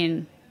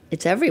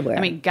 it's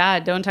everywhere.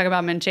 God, don't talk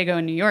about Manchego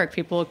in New York.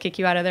 People will kick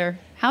you out of their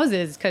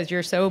houses because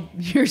you're so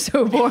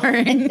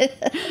boring.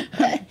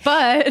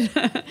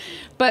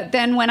 But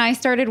then when I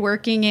started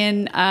working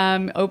in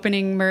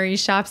opening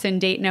Murray's shops in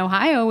Dayton,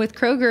 Ohio with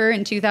Kroger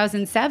in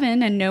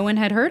 2007, and no one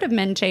had heard of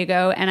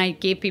Manchego, and I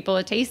gave people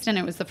a taste, and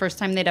it was the first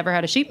time they'd ever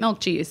had a sheep milk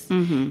cheese.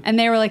 And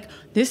they were like,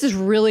 "This is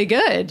really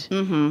good."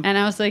 And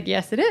I was like,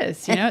 "Yes, it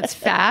is. It's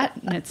fat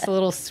and it's a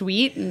little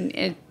sweet, and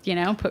it,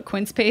 put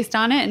quince paste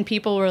on it," and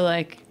people were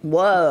like,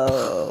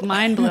 "Whoa,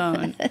 mind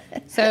blown."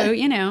 So,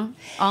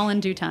 all in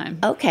due time.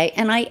 Okay,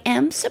 and I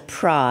am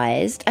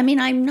surprised.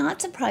 I'm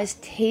not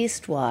surprised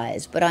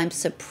taste-wise, but I'm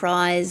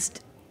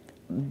surprised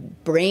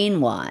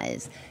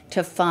brain-wise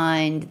to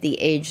find the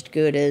aged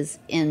Goudas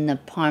in the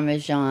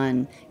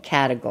Parmesan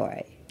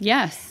category.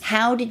 Yes.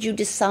 How did you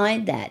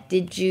decide that?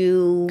 Did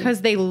you...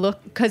 Because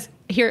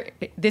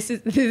this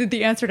is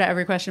the answer to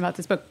every question about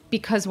this book.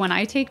 Because when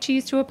I take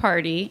cheese to a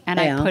party and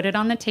I put it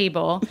on the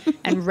table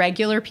and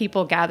regular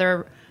people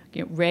gather...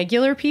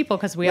 regular people,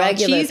 because we all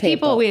cheese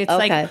people. It's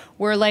like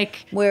we're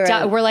like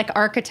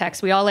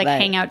architects. We all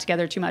hang out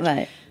together too much.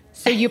 Right.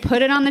 So you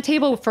put it on the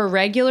table for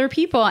regular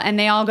people, and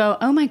they all go,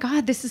 "Oh my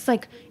God, this is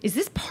like, is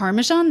this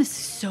Parmesan? This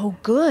is so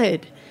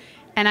good."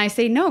 And I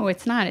say, "No,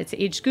 it's not. It's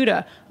aged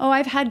Gouda." "Oh,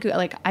 I've had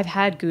Gouda. I've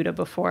had Gouda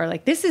before.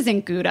 This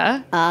isn't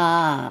Gouda."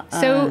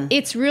 So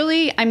it's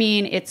really,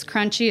 it's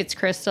crunchy. It's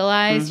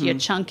crystallized. You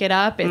chunk it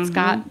up. It's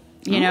got,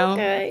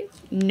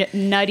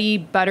 nutty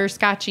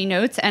butterscotchy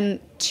notes. And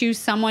to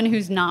someone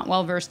who's not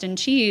well versed in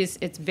cheese,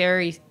 it's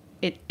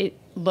it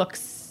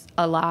looks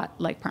a lot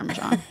like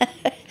Parmesan.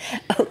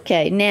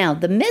 Okay, now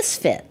the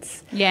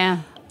Misfits.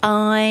 Yeah.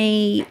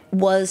 I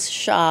was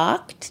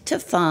shocked to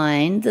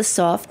find the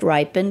soft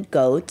ripened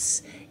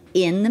goats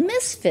in the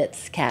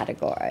Misfits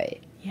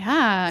category.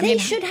 Yeah. They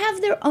should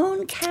have their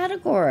own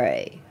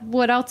category.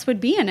 What else would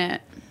be in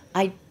it?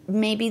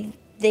 Maybe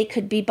they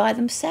could be by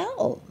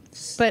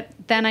themselves. But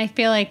then I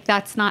feel like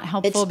that's not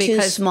helpful because...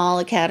 It's too small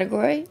a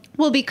category?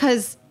 Well,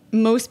 because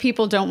most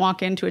people don't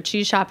walk into a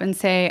cheese shop and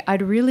say,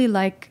 "I'd really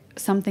like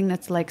something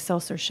that's like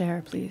Seltzer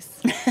Share,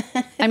 please."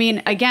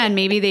 Again,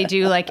 maybe they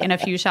do in a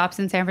few shops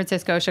in San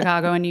Francisco,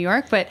 Chicago, and New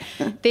York, but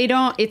they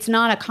don't, it's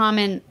not a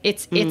common,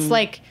 it's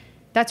like,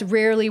 that's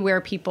rarely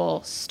where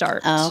people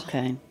start. Oh,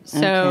 okay.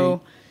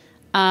 So,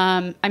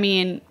 and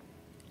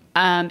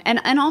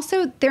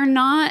also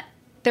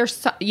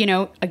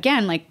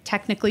again,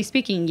 technically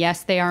speaking,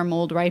 yes, they are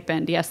mold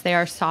ripened. Yes, they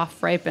are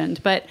soft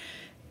ripened, but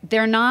they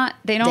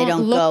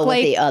don't look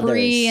like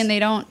brie, and they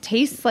don't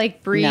taste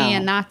like brie,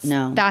 and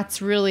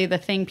that's really the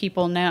thing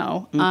people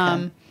know.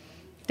 Okay.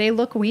 They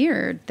look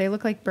weird. They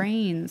look like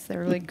brains.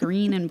 They're like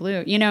green and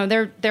blue.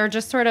 They're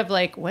just sort of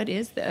like, what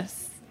is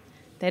this?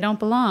 They don't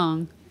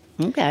belong.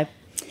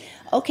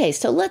 Okay,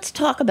 so let's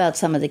talk about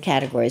some of the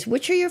categories.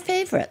 Which are your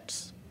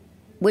favorites?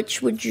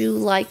 Which would you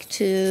like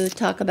to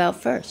talk about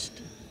first?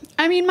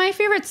 I mean, my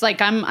favorites,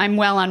 like I'm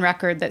well on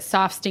record that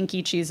soft,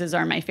 stinky cheeses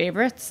are my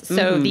favorites.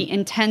 So the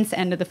intense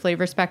end of the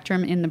flavor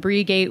spectrum in the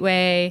Brie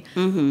Gateway,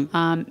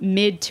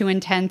 mid to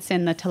intense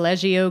in the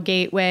Taleggio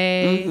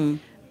Gateway.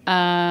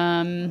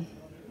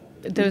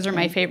 Those are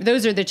my favorite.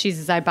 Those are the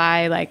cheeses I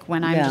buy, like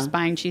when I'm just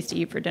buying cheese to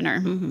eat for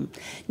dinner.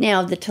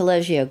 Now, the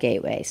Taleggio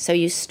Gateway. So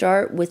you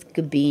start with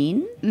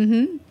Gabine.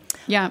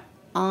 Yeah.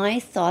 I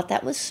thought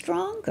that was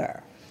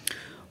stronger.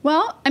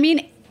 Well, I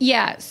mean,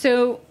 yeah.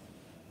 So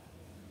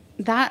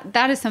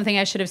that is something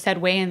I should have said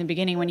way in the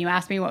beginning when you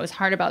asked me what was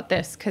hard about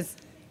this,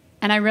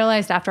 and I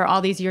realized after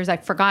all these years I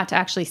forgot to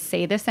actually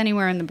say this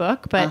anywhere in the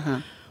book, but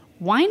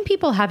wine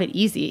people have it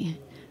easy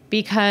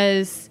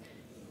because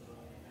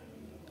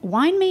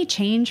wine may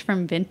change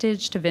from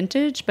vintage to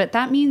vintage, but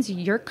that means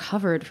you're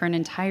covered for an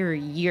entire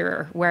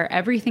year where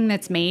everything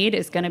that's made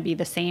is going to be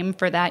the same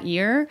for that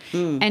year.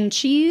 And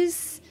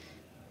cheese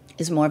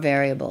is more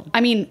variable.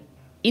 I mean,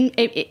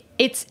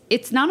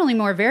 it's not only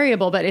more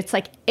variable, but it's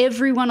like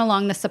everyone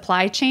along the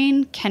supply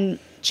chain can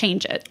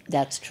change it.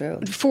 That's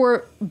true.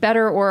 For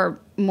better or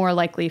more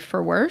likely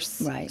for worse.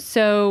 Right.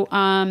 So,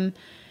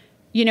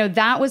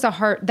 that was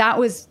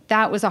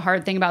a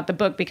hard thing about the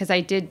book because I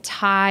did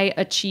tie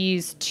a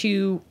cheese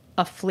to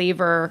a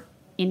flavor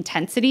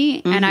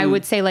intensity. And I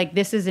would say like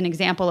this is an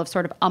example of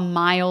sort of a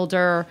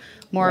milder,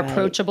 more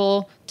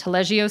approachable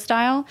Taleggio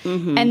style.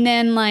 And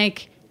then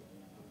like,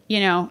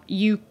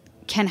 you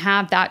can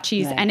have that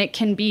cheese and it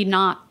can be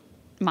not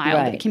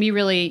mild. It can be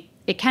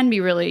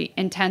really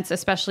intense,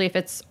 especially if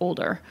it's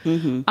older.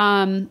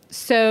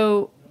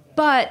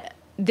 But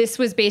this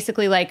was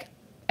basically like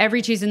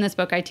every cheese in this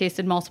book I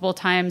tasted multiple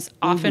times,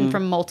 often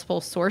from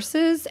multiple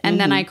sources. And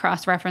then I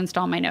cross-referenced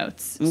all my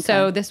notes. Okay.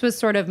 So this was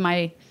sort of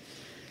my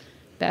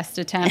best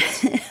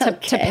attempt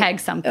to peg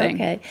something.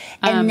 Okay.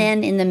 And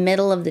then in the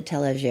middle of the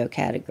Taleggio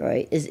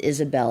category is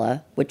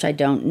Isabella, which I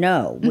don't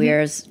know.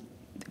 Where's...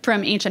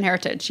 From Ancient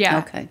Heritage, yeah.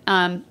 Okay.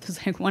 It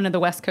was like one of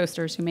the West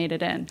Coasters who made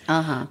it in.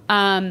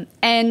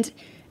 And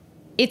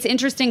it's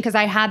interesting because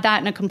I had that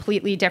in a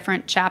completely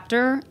different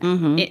chapter.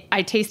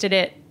 I tasted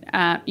it.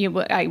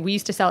 We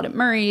used to sell it at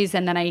Murray's,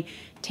 and then I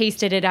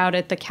tasted it out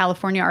at the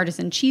California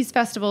Artisan Cheese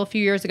Festival a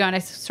few years ago, and I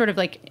sort of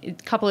like a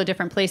couple of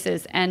different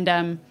places.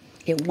 And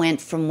it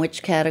went from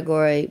which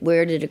category?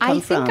 Where did it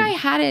come from? I think I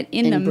had it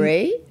in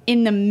Brie?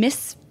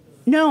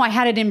 No, I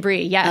had it in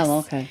Brie. Yes. Oh,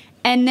 okay.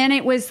 And then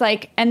it was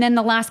like, and then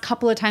the last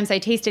couple of times I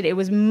tasted it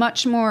was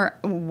much more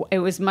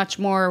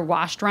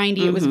washed rindy.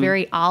 It was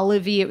very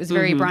olivey. It was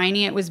very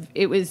briny. It was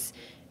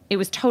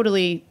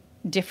totally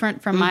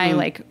different from my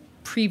like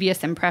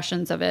previous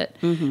impressions of it.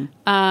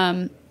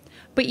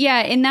 But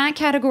yeah, in that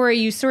category,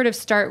 you sort of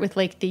start with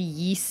like the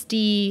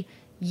yeasty,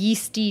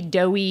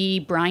 doughy,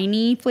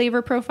 briny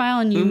flavor profile,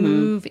 and you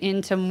move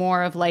into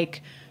more of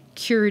like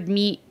cured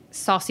meat,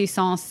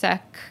 saucisson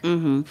sec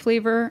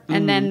flavor,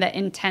 and then the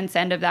intense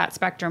end of that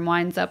spectrum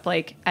winds up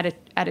like at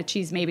a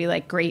cheese maybe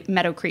like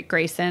Meadow Creek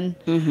Grayson.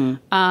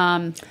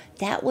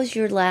 That was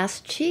your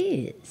last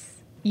cheese.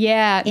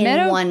 Yeah,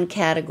 in one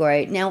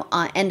category. Now,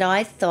 and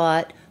I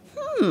thought,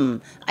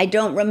 I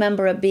don't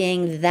remember it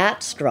being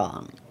that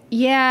strong.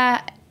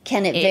 Yeah.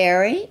 Can it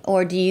vary,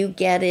 or do you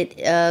get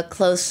it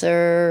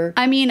closer?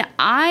 I mean,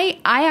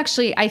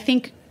 I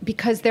think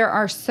because there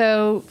are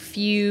so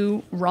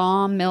few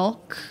raw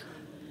milk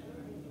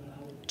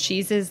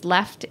cheeses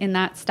left in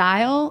that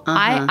style,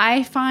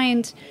 I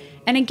find,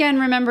 and again,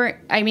 remember,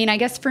 I mean, I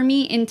guess for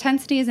me,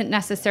 intensity isn't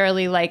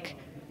necessarily like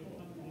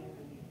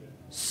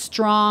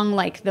strong,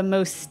 like the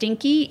most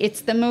stinky.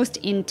 It's the most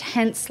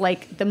intense,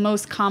 like the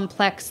most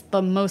complex,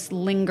 the most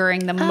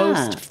lingering, the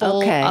most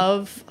full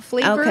of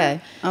flavor.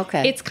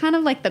 Okay. It's kind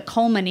of like the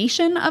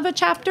culmination of a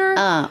chapter.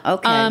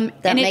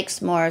 That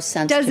makes more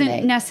sense to me.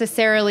 Doesn't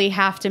necessarily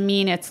have to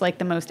mean it's like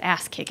the most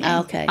ass-kicking.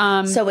 Okay.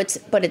 So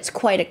it's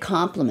quite a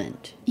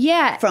compliment.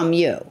 Yeah. From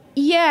you.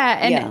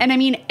 Yeah. And I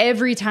mean,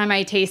 every time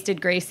I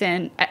tasted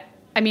Grayson,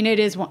 I mean, it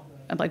is one,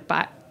 like,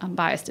 I'm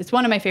biased. It's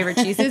one of my favorite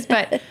cheeses,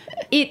 but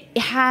it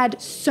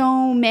had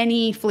so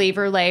many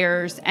flavor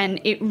layers, and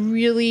it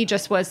really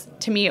just was,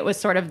 to me, it was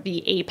sort of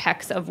the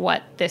apex of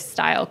what this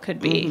style could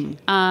be.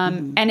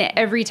 And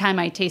every time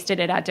I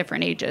tasted it at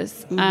different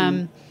ages.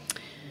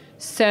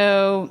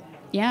 So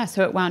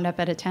it wound up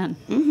at a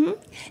 10.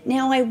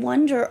 Now, I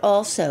wonder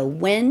also,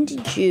 when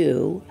did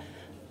you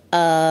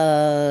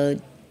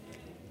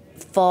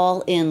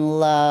fall in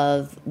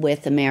love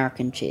with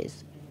American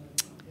cheese?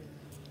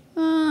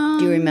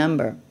 Do you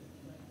remember?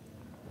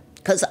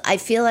 Because I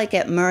feel like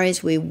at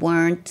Murray's we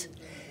weren't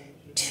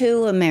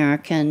too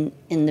American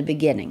in the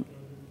beginning.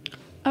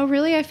 Oh,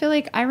 really? I feel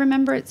like I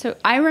remember it. So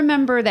I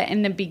remember that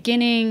in the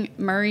beginning,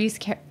 Murray's,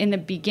 in the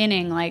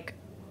beginning, like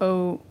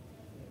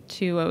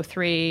 02,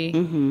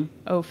 03,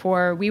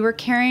 04, we were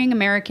carrying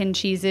American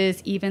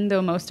cheeses, even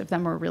though most of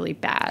them were really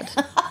bad.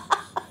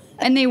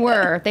 And they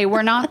were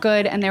not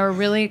good, and they were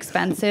really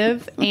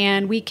expensive.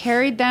 And we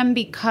carried them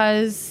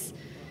because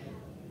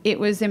it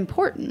was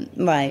important.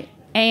 Right.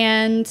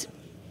 And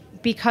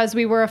because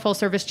we were a full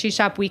service cheese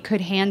shop, we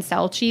could hand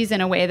sell cheese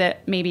in a way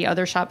that maybe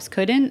other shops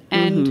couldn't.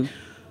 And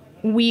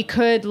we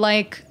could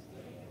like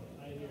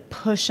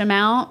push them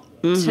out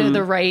to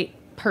the right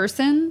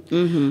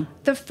person.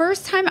 The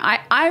first time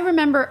I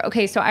remember,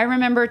 I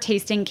remember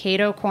tasting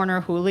Cato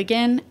Corner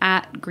Hooligan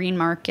at Green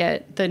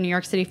Market, the New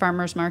York City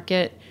Farmers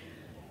Market.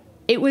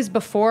 It was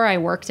before I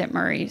worked at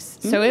Murray's.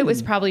 So it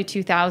was probably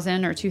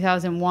 2000 or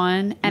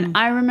 2001. And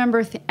I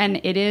remember,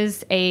 and it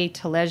is a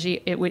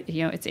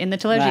Taleggio, it's in the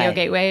Taleggio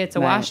Gateway. It's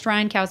a washed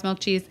rind cow's milk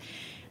cheese.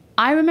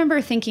 I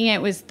remember thinking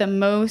it was the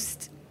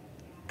most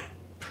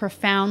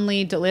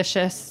profoundly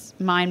delicious,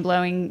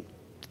 mind-blowing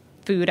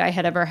food I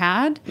had ever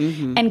had.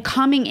 And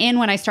coming in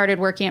when I started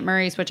working at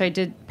Murray's, which I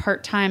did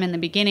part-time in the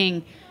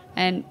beginning,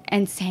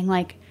 and saying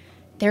like,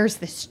 there's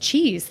this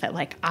cheese that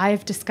like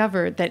I've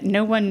discovered that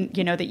no one,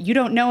 that you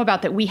don't know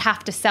about, that we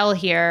have to sell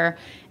here.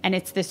 And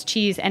it's this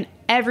cheese. And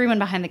everyone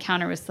behind the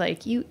counter was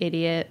like, you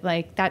idiot.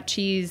 Like that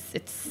cheese,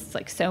 it's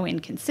like so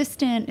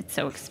inconsistent. It's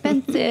so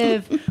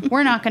expensive.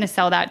 We're not going to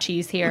sell that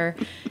cheese here.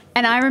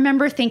 And I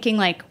remember thinking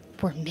like,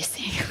 we're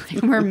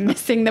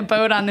missing the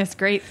boat on this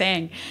great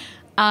thing.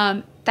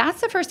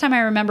 That's the first time I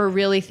remember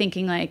really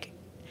thinking like,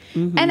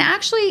 and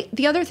actually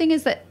the other thing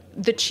is that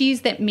the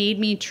cheese that made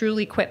me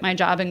truly quit my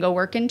job and go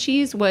work in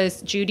cheese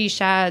was Judy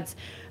Shadd's,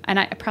 and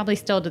I probably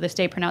still to this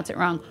day pronounce it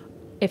wrong.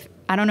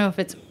 I don't know if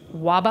it's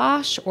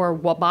Wabash or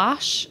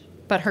Wabash,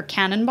 but her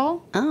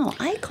Cannonball. Oh,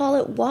 I call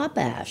it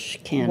Wabash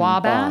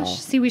Cannonball. Wabash?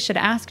 See, we should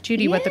ask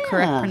Judy what the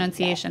correct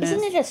pronunciation is.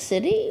 Isn't it a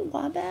city,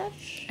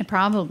 Wabash?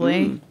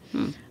 Probably.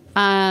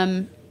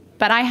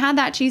 But I had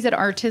that cheese at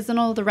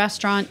Artisanal, the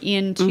restaurant,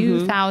 in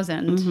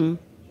 2000.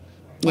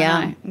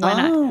 When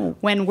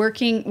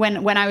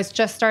I was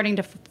just starting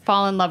to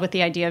fall in love with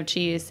the idea of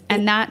cheese,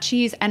 and that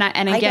cheese, and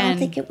again, I don't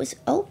think it was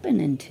open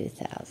in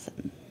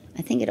 2000.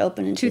 I think it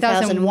opened in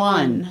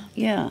 2001.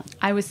 Yeah,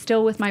 I was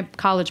still with my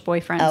college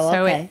boyfriend,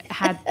 so it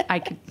had. I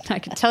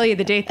could tell you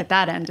the date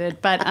that ended,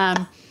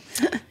 but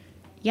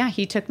yeah,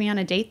 he took me on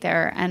a date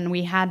there, and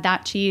we had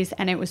that cheese,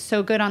 and it was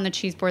so good on the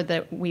cheese board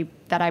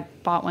that I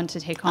bought one to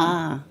take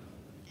home.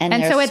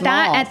 And so at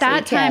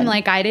that time,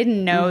 like I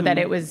didn't know that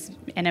it was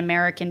an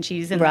American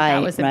cheese and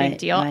that was a big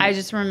deal. I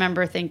just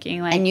remember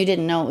thinking like, and you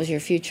didn't know it was your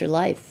future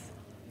life.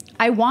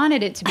 I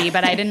wanted it to be,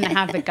 but I didn't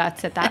have the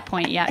guts at that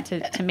point yet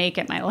to make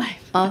it my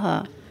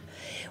life.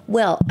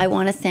 Well, I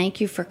want to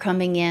thank you for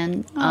coming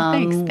in.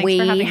 Thanks we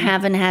for having me.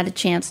 haven't had a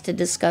chance to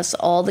discuss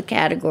all the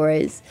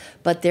categories,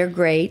 but they're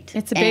great.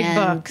 It's a big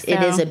book. So.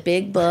 It is a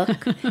big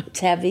book. It's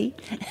heavy.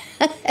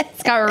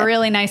 It's got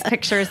really nice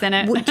pictures in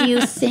it. Do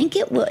you think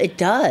it will? It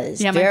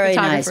does. Yeah, very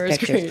my nice photographer is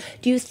pictures.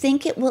 great. Do you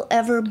think it will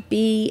ever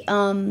be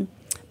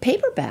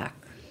paperback?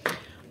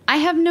 I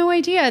have no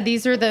idea.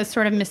 These are the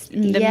sort of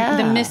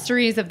the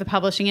mysteries of the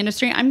publishing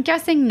industry. I'm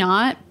guessing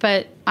not,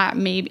 but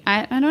maybe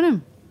I don't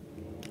know.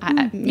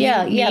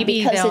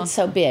 Maybe because it's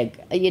so big,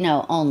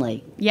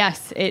 only.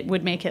 Yes, it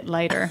would make it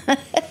lighter.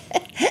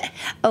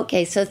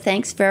 Okay, so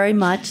thanks very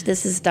much.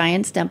 This is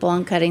Diane Stemple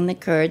on Cutting the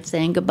Curd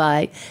saying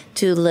goodbye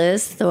to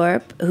Liz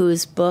Thorpe,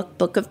 whose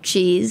Book of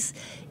Cheese,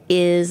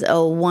 is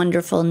a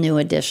wonderful new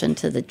addition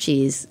to the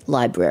cheese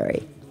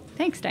library.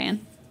 Thanks,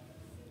 Diane.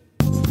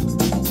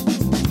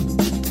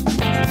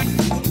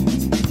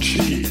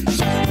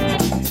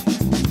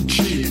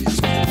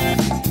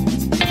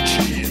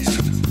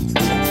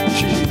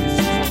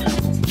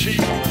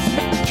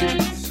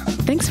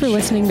 Thanks for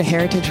listening to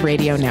Heritage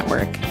Radio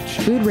Network,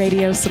 food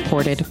radio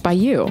supported by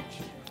you.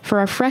 For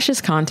our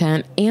freshest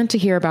content and to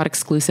hear about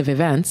exclusive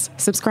events,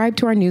 subscribe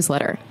to our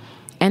newsletter.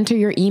 Enter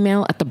your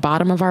email at the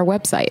bottom of our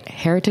website,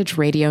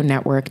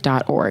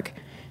 heritageradionetwork.org.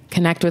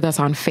 Connect with us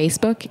on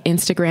Facebook,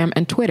 Instagram,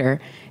 and Twitter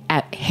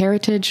at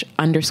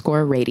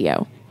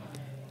heritage_radio.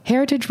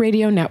 Heritage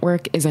Radio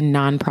Network is a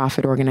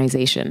nonprofit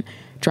organization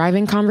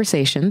driving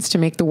conversations to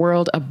make the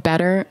world a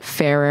better,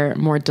 fairer,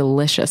 more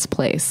delicious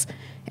place.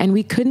 And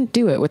we couldn't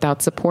do it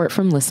without support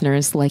from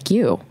listeners like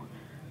you.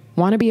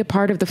 Want to be a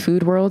part of the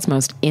food world's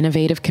most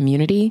innovative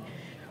community?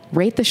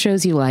 Rate the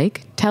shows you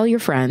like, tell your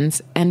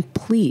friends, and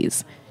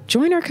please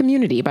join our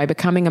community by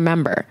becoming a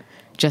member.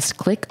 Just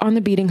click on the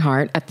beating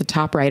heart at the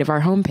top right of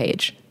our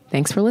homepage.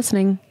 Thanks for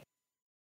listening.